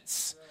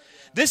offense.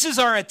 This is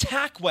our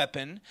attack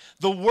weapon,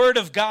 the word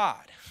of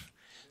God.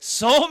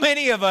 So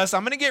many of us,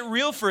 I'm going to get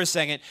real for a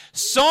second,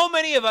 so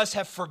many of us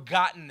have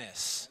forgotten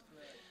this.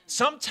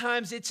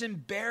 Sometimes it's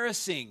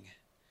embarrassing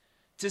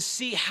to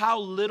see how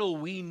little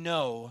we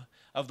know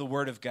of the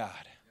Word of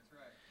God.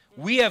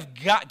 We've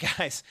got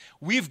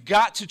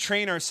to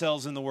train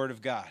ourselves in the Word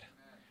of God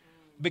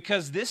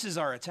because this is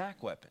our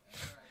attack weapon.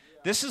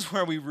 This is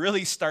where we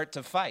really start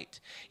to fight.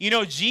 You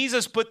know,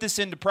 Jesus put this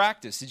into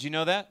practice. Did you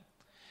know that?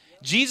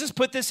 Jesus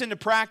put this into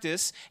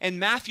practice in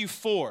Matthew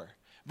 4,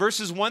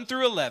 verses 1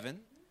 through 11.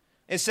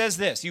 It says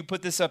this. You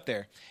put this up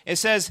there. It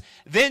says,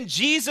 then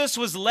Jesus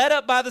was led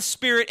up by the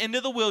Spirit into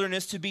the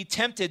wilderness to be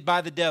tempted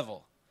by the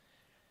devil.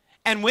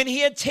 And when he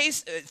had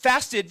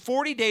fasted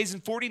 40 days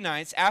and 40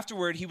 nights,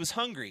 afterward he was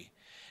hungry.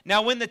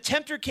 Now when the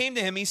tempter came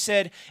to him, he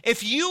said,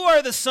 "If you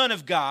are the Son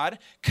of God,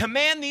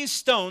 command these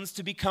stones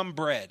to become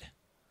bread."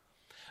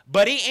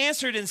 But he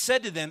answered and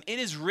said to them, "It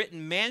is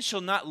written, man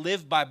shall not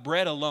live by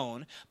bread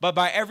alone, but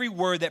by every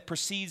word that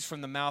proceeds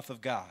from the mouth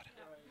of God."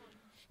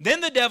 Then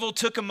the devil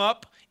took him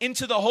up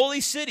into the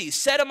holy city,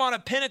 set him on a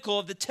pinnacle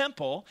of the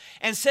temple,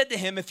 and said to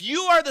him, "If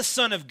you are the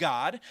Son of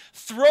God,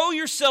 throw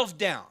yourself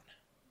down.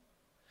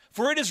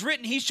 For it is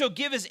written, he shall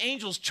give his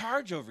angels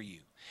charge over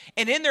you,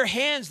 and in their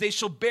hands they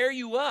shall bear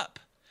you up,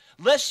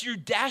 lest you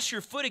dash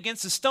your foot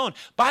against a stone."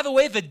 By the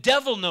way, the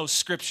devil knows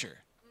Scripture.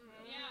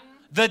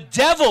 The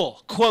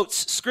devil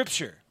quotes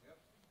Scripture.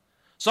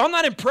 So I'm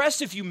not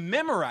impressed if you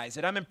memorize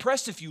it. I'm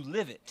impressed if you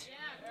live it.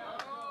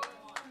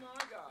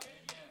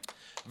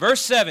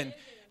 Verse 7,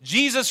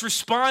 Jesus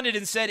responded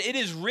and said, "It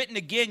is written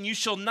again, you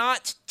shall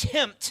not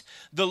tempt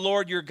the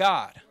Lord your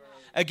God."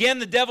 Again,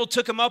 the devil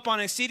took him up on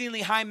an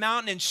exceedingly high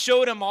mountain and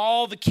showed him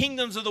all the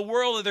kingdoms of the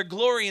world of their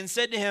glory and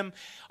said to him,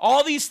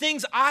 "All these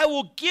things I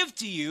will give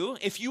to you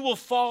if you will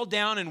fall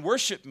down and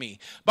worship me."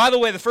 By the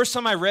way, the first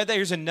time I read that,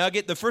 here's a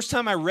nugget. The first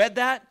time I read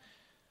that,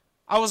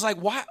 I was like,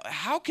 why?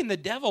 How can the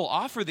devil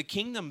offer the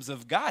kingdoms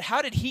of God?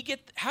 How did he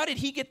get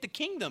the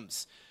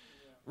kingdoms?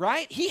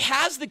 Right? He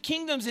has the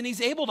kingdoms and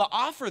he's able to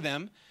offer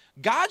them.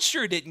 God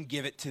sure didn't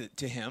give it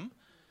to him.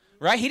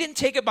 Right? He didn't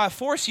take it by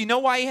force. You know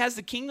why he has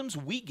the kingdoms?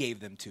 We gave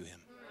them to him.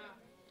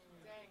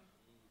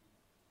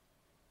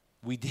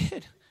 We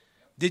did.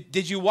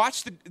 Did you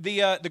watch the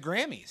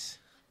Grammys?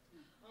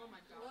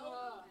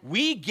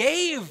 We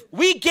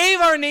gave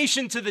our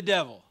nation to the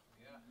devil.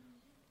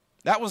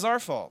 That was our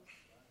fault.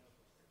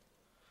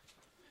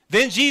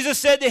 Then Jesus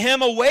said to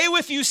him, "Away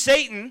with you,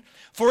 Satan,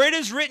 for it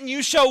is written,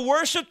 you shall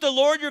worship the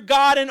Lord your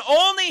God, and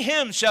only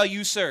him shall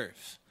you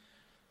serve."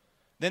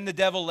 Then the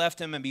devil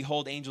left him, and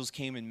behold, angels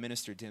came and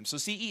ministered to him. So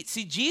see,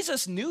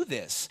 Jesus knew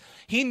this.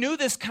 He knew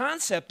this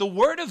concept. The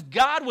word of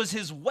God was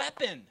his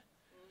weapon.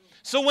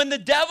 So when the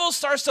devil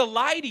starts to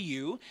lie to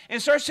you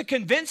and starts to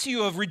convince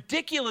you of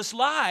ridiculous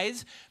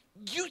lies,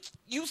 you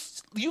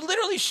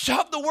literally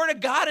shove the word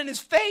of God in his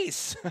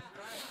face.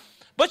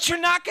 But you're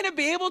not going to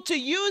be able to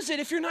use it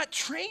if you're not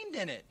trained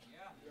in it.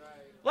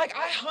 Like,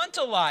 I hunt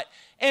a lot,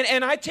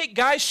 and I take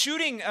guys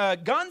shooting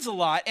guns a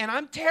lot, and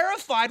I'm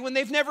terrified when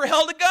they've never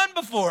held a gun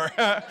before.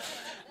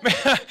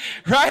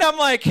 Right? I'm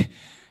like,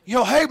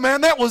 hey,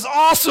 man, that was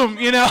awesome,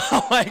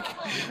 like,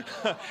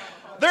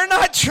 they're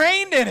not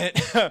trained in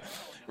it.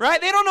 Right?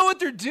 They don't know what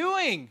they're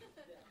doing.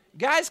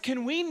 Guys,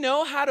 can we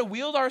know how to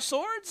wield our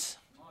swords?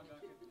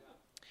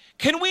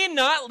 Can we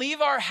not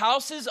leave our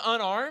houses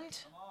unarmed?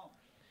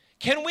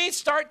 Can we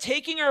start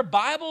taking our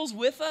Bibles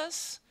with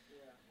us?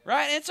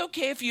 Right? It's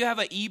okay if you have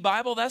an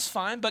e-Bible, that's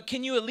fine, but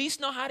can you at least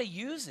know how to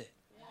use it?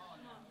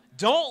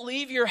 Don't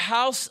leave your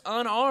house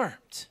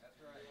unarmed.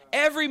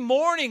 Every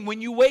morning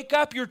when you wake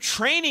up, you're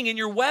training in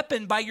your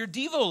weapon by your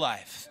Devo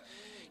life.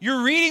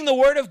 You're reading the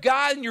Word of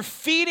God and you're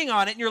feeding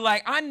on it and you're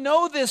like, I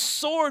know this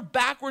sword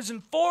backwards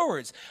and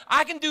forwards.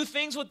 I can do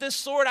things with this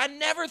sword I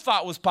never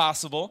thought was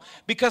possible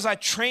because I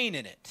train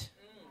in it.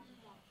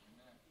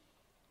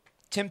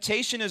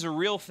 Temptation is a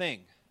real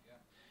thing.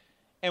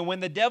 And when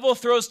the devil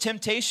throws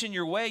temptation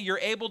your way, you're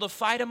able to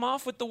fight him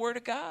off with the Word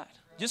of God,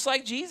 just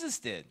like Jesus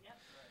did.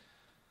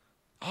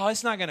 Oh,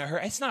 it's not going to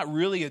hurt. It's not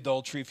really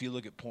adultery if you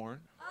look at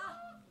porn.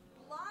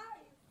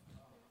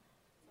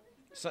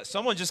 So,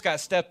 someone just got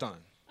stepped on.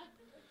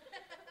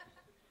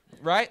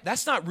 Right?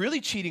 That's not really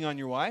cheating on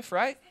your wife,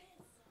 right?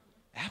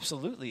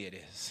 Absolutely it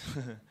is.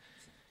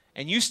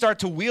 And you start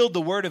to wield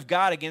the Word of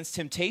God against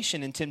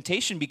temptation, and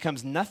temptation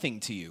becomes nothing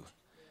to you.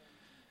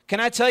 Can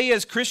I tell you,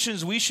 as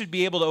Christians, we should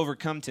be able to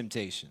overcome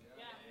temptation.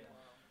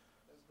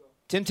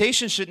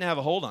 Temptation shouldn't have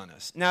a hold on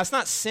us. Now, it's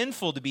not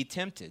sinful to be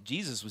tempted.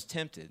 Jesus was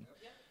tempted.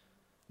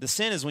 The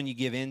sin is when you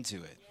give in to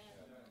it.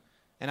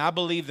 And I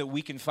believe that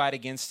we can fight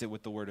against it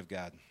with the Word of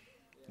God.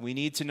 We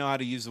need to know how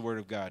to use the Word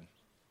of God.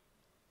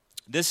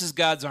 This is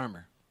God's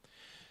armor.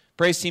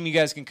 Praise team, you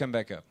guys can come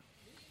back up.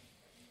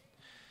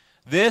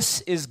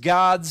 This is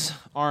God's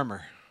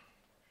armor.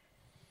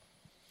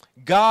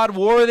 God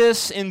wore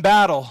this in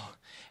battle,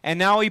 and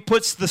now he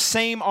puts the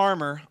same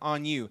armor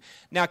on you.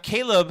 Now,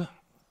 Caleb,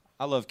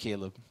 I love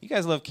Caleb. You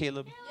guys love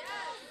Caleb? Yes.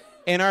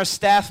 In our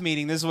staff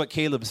meeting, this is what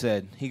Caleb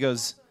said. He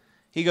goes,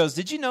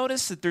 "Did you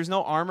notice that there's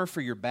no armor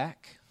for your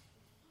back?"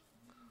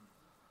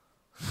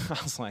 I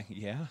was like,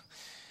 yeah.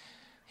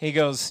 He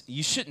goes,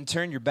 "You shouldn't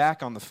turn your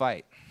back on the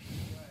fight.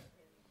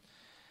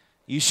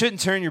 You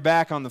shouldn't turn your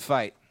back on the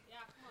fight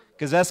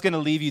because that's going to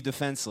leave you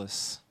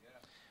defenseless.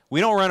 We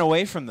don't run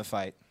away from the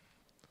fight.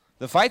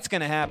 The fight's going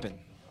to happen,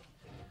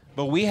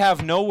 but we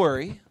have no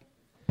worry.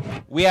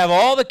 We have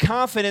all the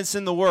confidence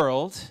in the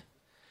world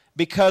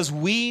because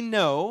we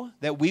know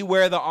that we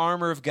wear the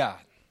armor of God.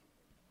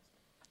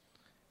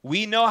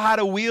 We know how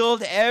to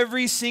wield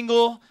every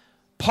single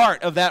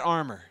part of that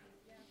armor.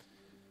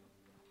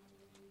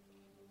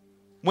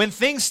 When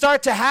things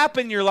start to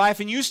happen in your life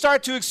and you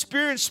start to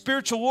experience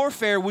spiritual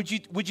warfare, would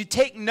you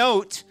take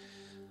note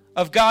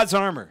of God's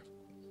armor?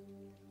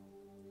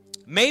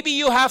 Maybe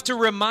you have to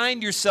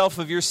remind yourself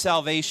of your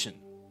salvation.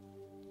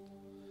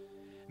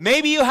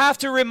 Maybe you have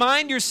to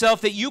remind yourself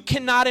that you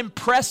cannot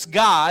impress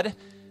God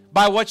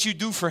by what you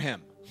do for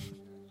him.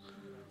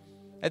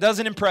 It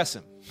doesn't impress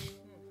him.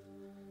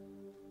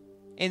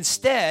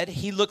 Instead,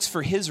 he looks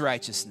for his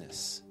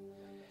righteousness.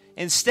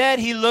 Instead,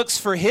 he looks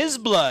for his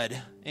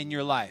blood in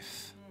your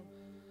life.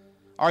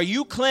 Are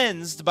you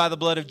cleansed by the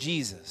blood of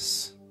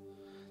Jesus?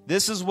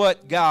 This is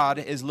what God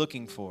is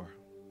looking for.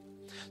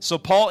 So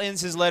Paul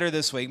ends his letter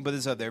this way. You can put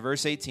this up there,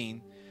 verse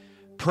 18.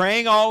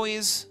 Praying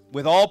always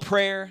with all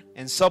prayer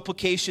and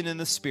supplication in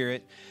the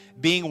Spirit,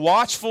 being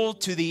watchful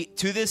to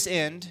this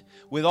end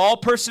with all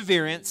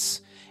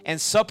perseverance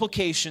and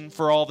supplication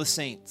for all the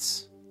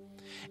saints.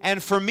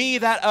 And for me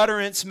that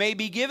utterance may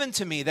be given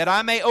to me, that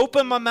I may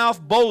open my mouth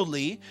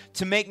boldly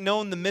to make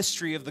known the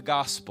mystery of the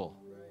gospel,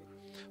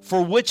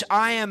 for which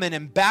I am an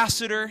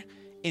ambassador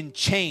in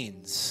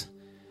chains,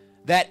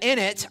 that in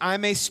it I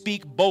may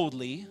speak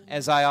boldly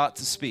as I ought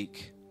to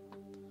speak.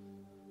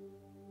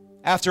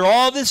 After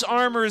all this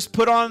armor is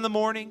put on in the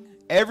morning,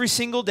 every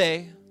single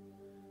day,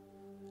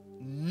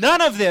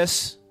 none of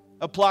this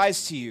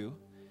applies to you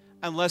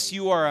unless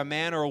you are a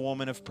man or a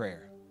woman of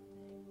prayer.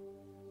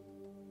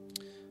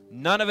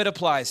 None of it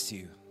applies to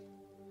you.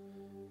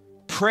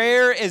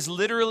 Prayer is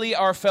literally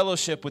our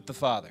fellowship with the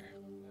Father.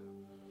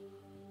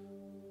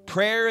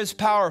 Prayer is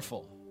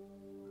powerful.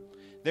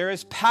 There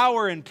is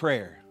power in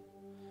prayer.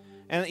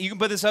 And you can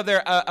put this up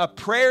there. A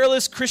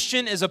prayerless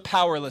Christian is a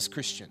powerless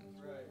Christian.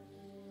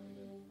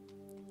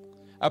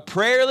 A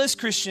prayerless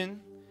Christian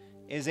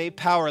is a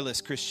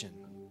powerless Christian.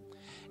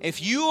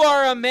 If you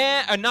are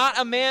not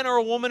a man or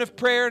a woman of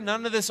prayer,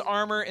 none of this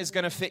armor is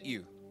going to fit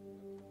you.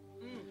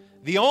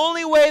 The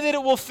only way that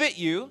it will fit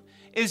you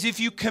is if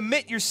you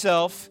commit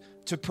yourself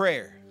to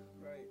prayer.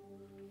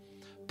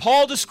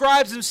 Paul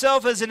describes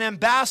himself as an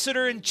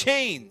ambassador in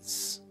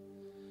chains.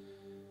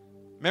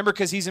 Remember,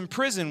 because he's in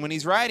prison when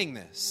he's writing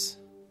this.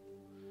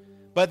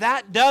 But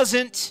that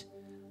doesn't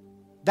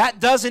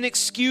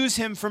excuse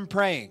him from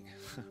praying.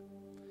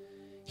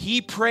 He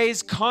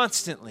prays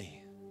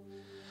constantly.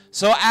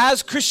 So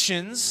as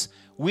Christians,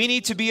 we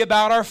need to be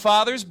about our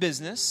Father's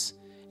business,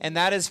 and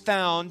that is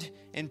found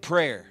in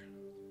prayer.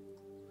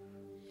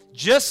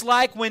 Just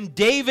like when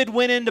David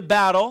went into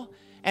battle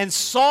and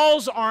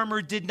Saul's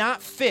armor did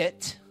not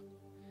fit,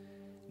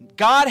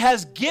 God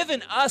has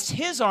given us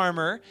his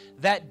armor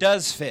that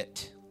does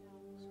fit.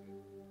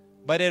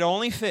 But it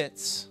only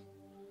fits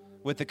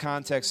with the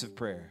context of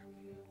prayer.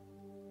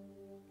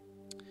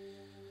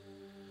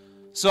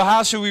 So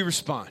how should we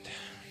respond?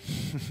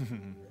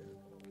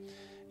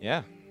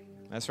 Yeah,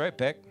 that's right,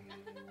 Peck.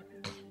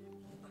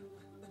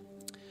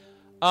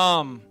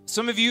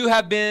 Some of you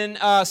have been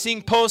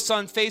seeing posts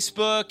on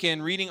Facebook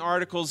and reading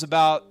articles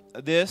about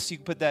this. You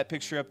can put that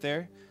picture up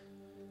there.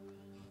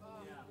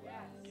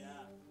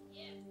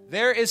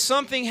 There is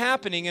something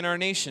happening in our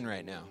nation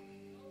right now.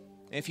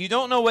 If you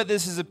don't know what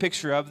this is a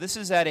picture of, this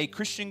is at a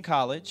Christian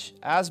college,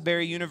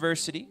 Asbury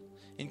University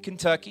in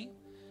Kentucky.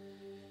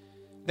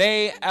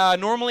 They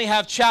normally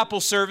have chapel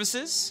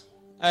services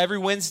every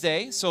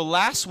Wednesday. So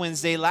last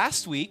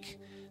week,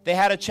 they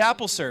had a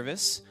chapel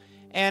service.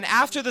 And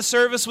after the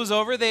service was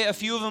over, a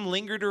few of them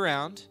lingered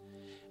around,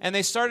 and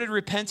they started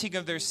repenting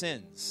of their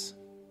sins.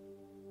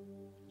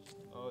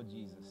 Oh,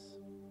 Jesus.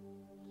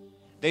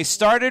 They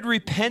started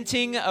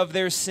repenting of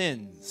their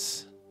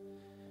sins.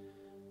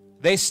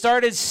 They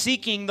started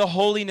seeking the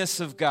holiness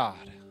of God.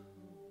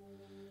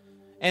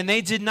 And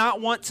they did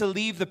not want to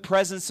leave the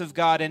presence of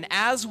God. And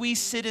as we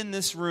sit in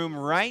this room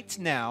right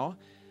now,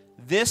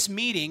 this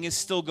meeting is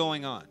still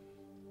going on.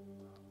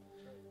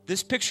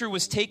 This picture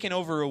was taken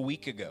over a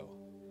week ago.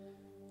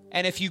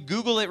 And if you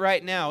Google it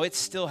right now, it's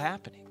still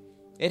happening.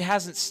 It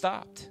hasn't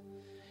stopped.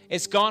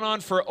 It's gone on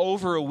for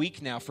over a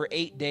week now, for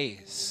 8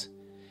 days.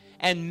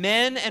 And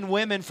men and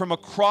women from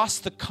across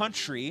the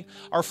country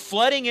are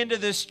flooding into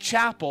this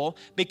chapel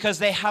because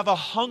they have a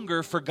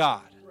hunger for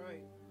God.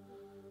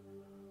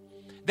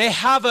 They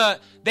have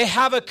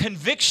a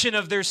conviction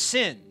of their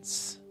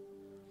sins.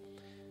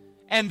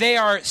 And they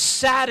are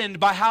saddened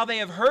by how they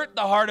have hurt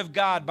the heart of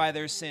God by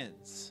their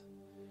sins.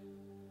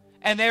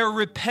 And they are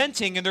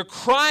repenting and they're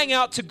crying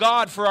out to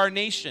God for our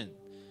nation.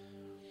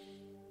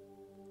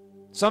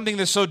 Something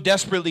that's so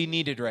desperately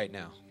needed right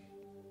now.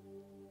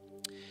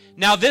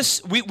 Now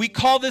we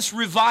call this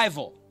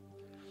revival.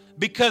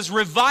 Because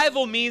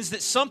revival means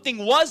that something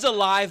was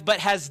alive but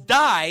has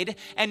died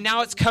and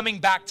now it's coming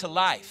back to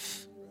life.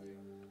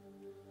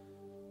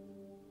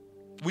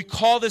 We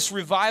call this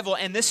revival,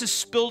 and this is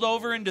spilled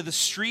over into the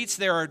streets.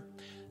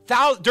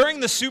 During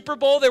the Super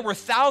Bowl, there were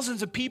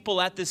thousands of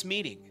people at this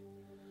meeting.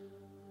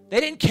 They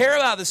didn't care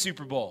about the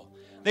Super Bowl.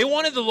 They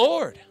wanted the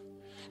Lord.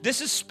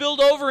 This is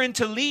spilled over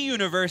into Lee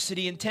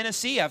University in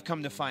Tennessee, I've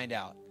come to find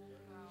out.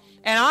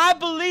 And I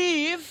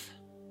believe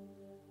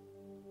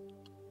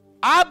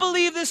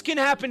this can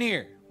happen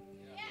here.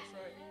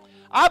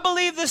 I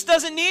believe this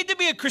doesn't need to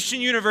be a Christian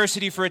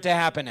university for it to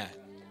happen at.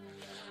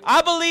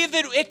 I believe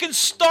that it can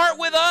start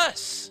with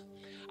us.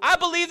 I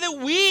believe that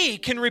we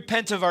can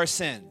repent of our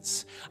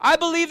sins. I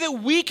believe that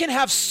we can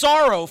have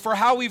sorrow for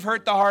how we've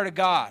hurt the heart of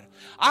God.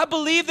 I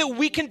believe that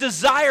we can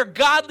desire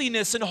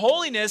godliness and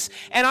holiness,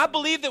 and I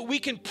believe that we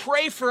can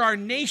pray for our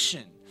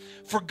nation,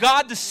 for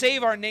God to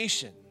save our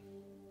nation.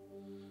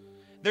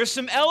 There's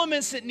some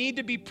elements that need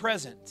to be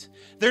present.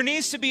 There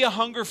needs to be a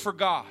hunger for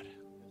God.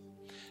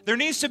 There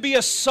needs to be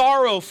a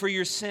sorrow for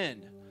your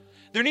sin.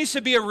 There needs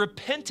to be a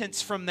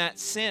repentance from that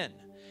sin.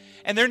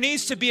 And there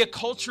needs to be a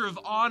culture of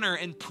honor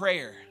and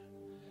prayer.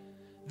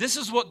 This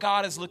is what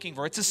God is looking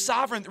for.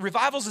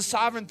 Revival is a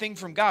sovereign thing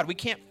from God. We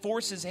can't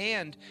force his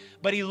hand,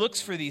 but he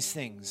looks for these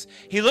things.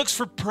 He looks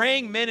for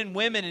praying men and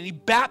women, and he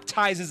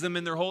baptizes them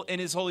in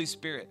his Holy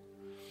Spirit.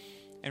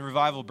 And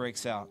revival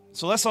breaks out.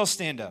 So let's all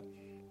stand up.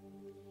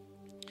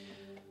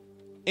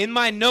 In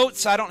my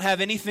notes, I don't have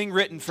anything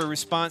written for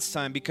response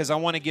time because I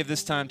want to give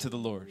this time to the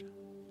Lord.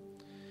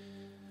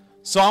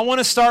 So I want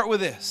to start with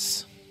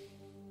this.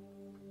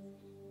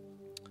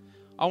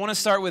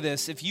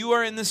 If you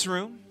are in this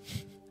room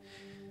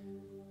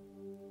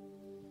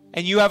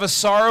and you have a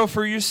sorrow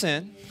for your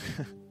sin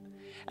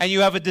and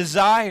you have a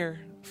desire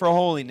for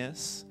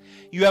holiness,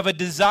 you have a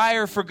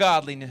desire for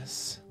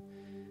godliness,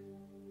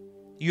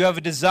 you have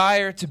a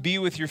desire to be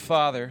with your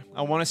Father,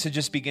 I want us to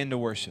just begin to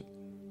worship.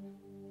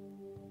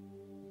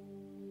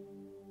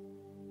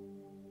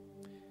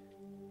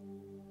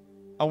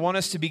 I want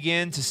us to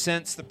begin to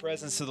sense the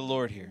presence of the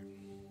Lord here.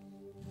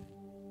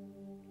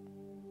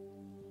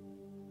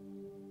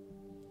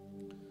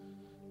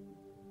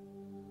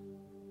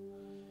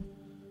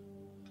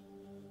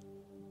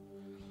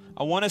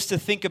 I want us to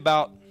think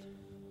about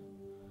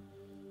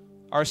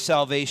our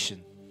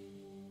salvation.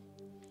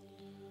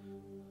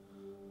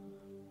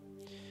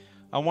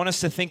 I want us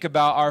to think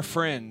about our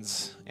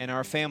friends and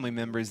our family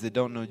members that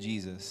don't know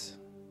Jesus.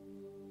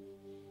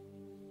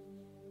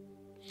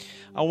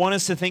 I want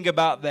us to think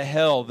about the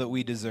hell that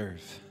we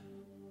deserve.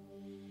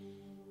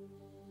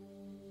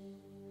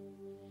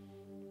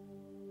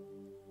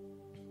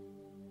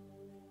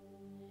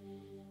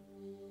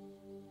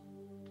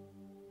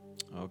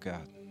 Oh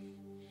God.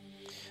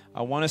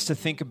 I want us to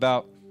think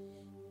about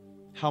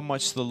how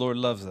much the Lord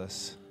loves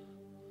us.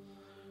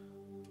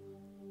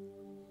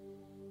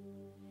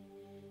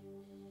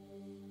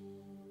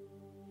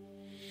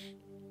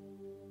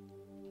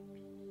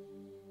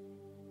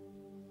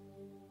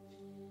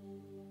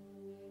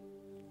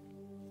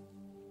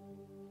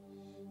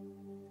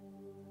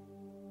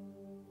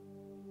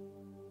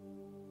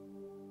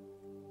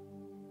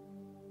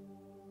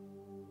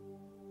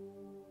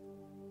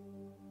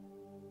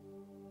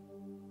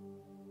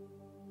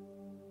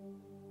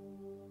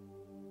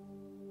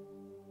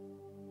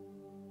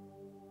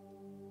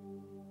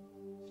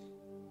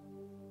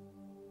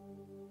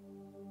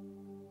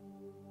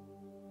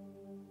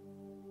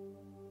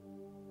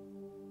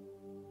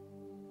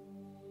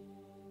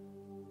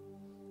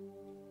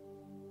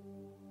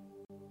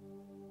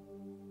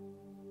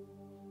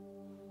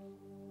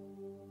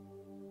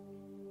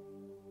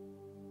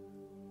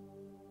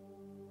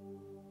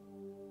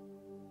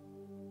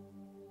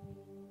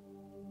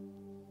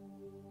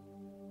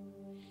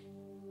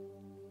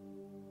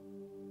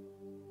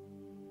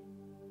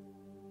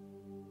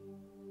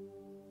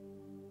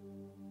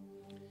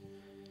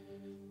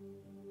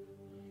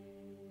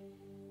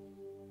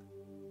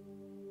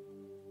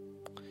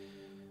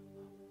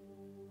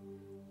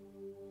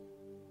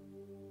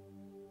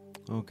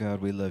 Oh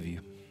God, we love you.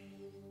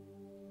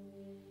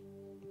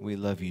 We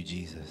love you,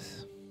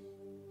 Jesus.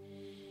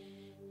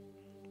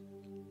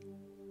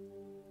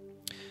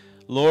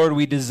 Lord,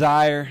 we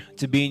desire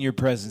to be in your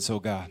presence, oh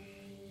God.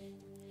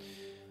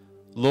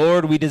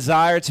 Lord, we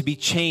desire to be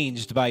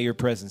changed by your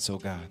presence, oh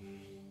God.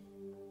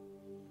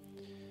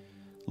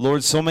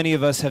 Lord, so many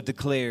of us have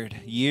declared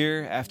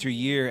year after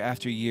year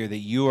after year that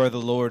you are the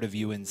Lord of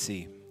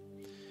UNC.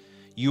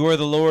 You are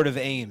the Lord of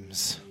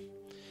Ames.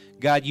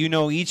 God, you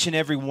know each and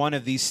every one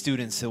of these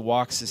students that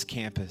walks this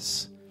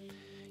campus.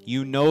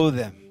 You know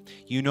them.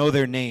 You know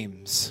their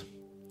names.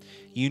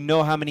 You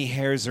know how many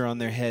hairs are on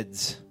their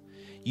heads.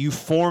 You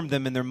formed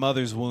them in their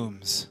mother's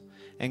wombs.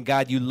 And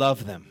God, you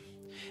love them.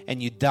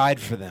 And you died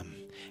for them.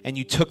 And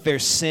you took their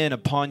sin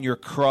upon your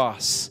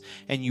cross.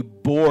 And you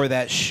bore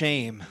that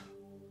shame.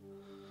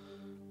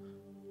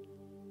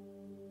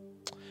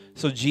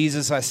 So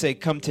Jesus, I say,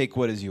 come take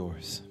what is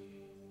yours.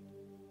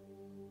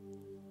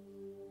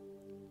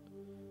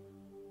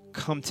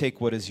 Come take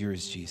what is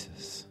yours,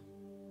 Jesus.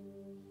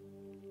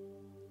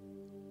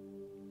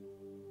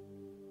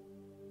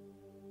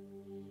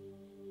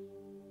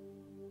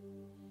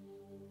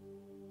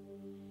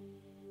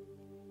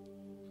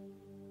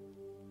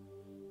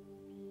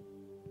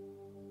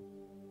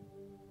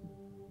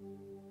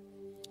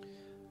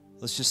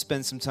 Let's just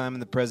spend some time in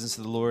the presence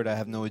of the Lord. I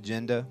have no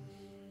agenda.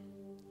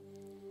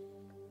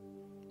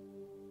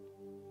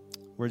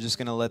 We're just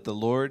going to let the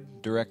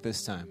Lord direct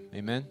this time.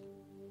 Amen.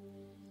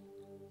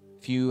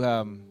 If you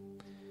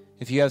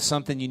have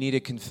something you need to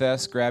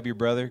confess, grab your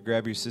brother,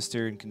 grab your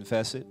sister and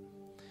confess it.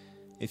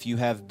 If you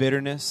have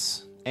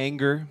bitterness,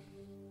 anger,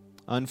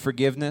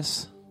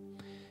 unforgiveness,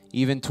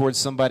 Even towards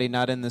somebody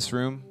not in this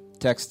room,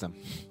 text them,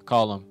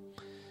 call them.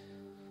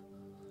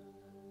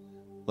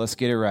 Let's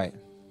get it right.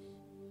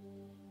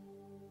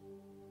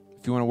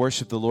 If you want to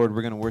worship the Lord,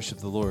 we're going to worship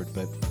the Lord,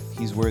 but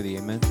He's worthy,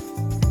 amen?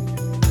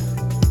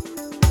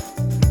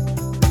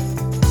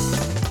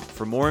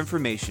 For more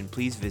information,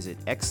 please visit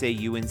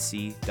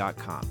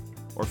xaunc.com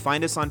or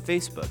find us on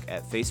Facebook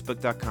at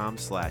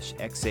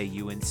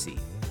facebook.com/xaunc.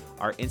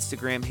 Our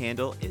Instagram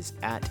handle is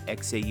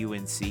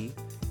 @xaunc,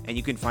 and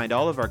you can find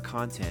all of our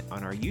content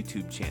on our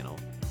YouTube channel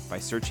by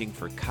searching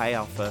for Chi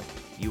Alpha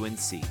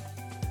UNC.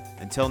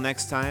 Until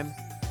next time,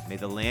 may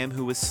the Lamb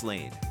who was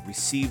slain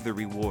receive the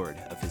reward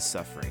of his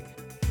suffering.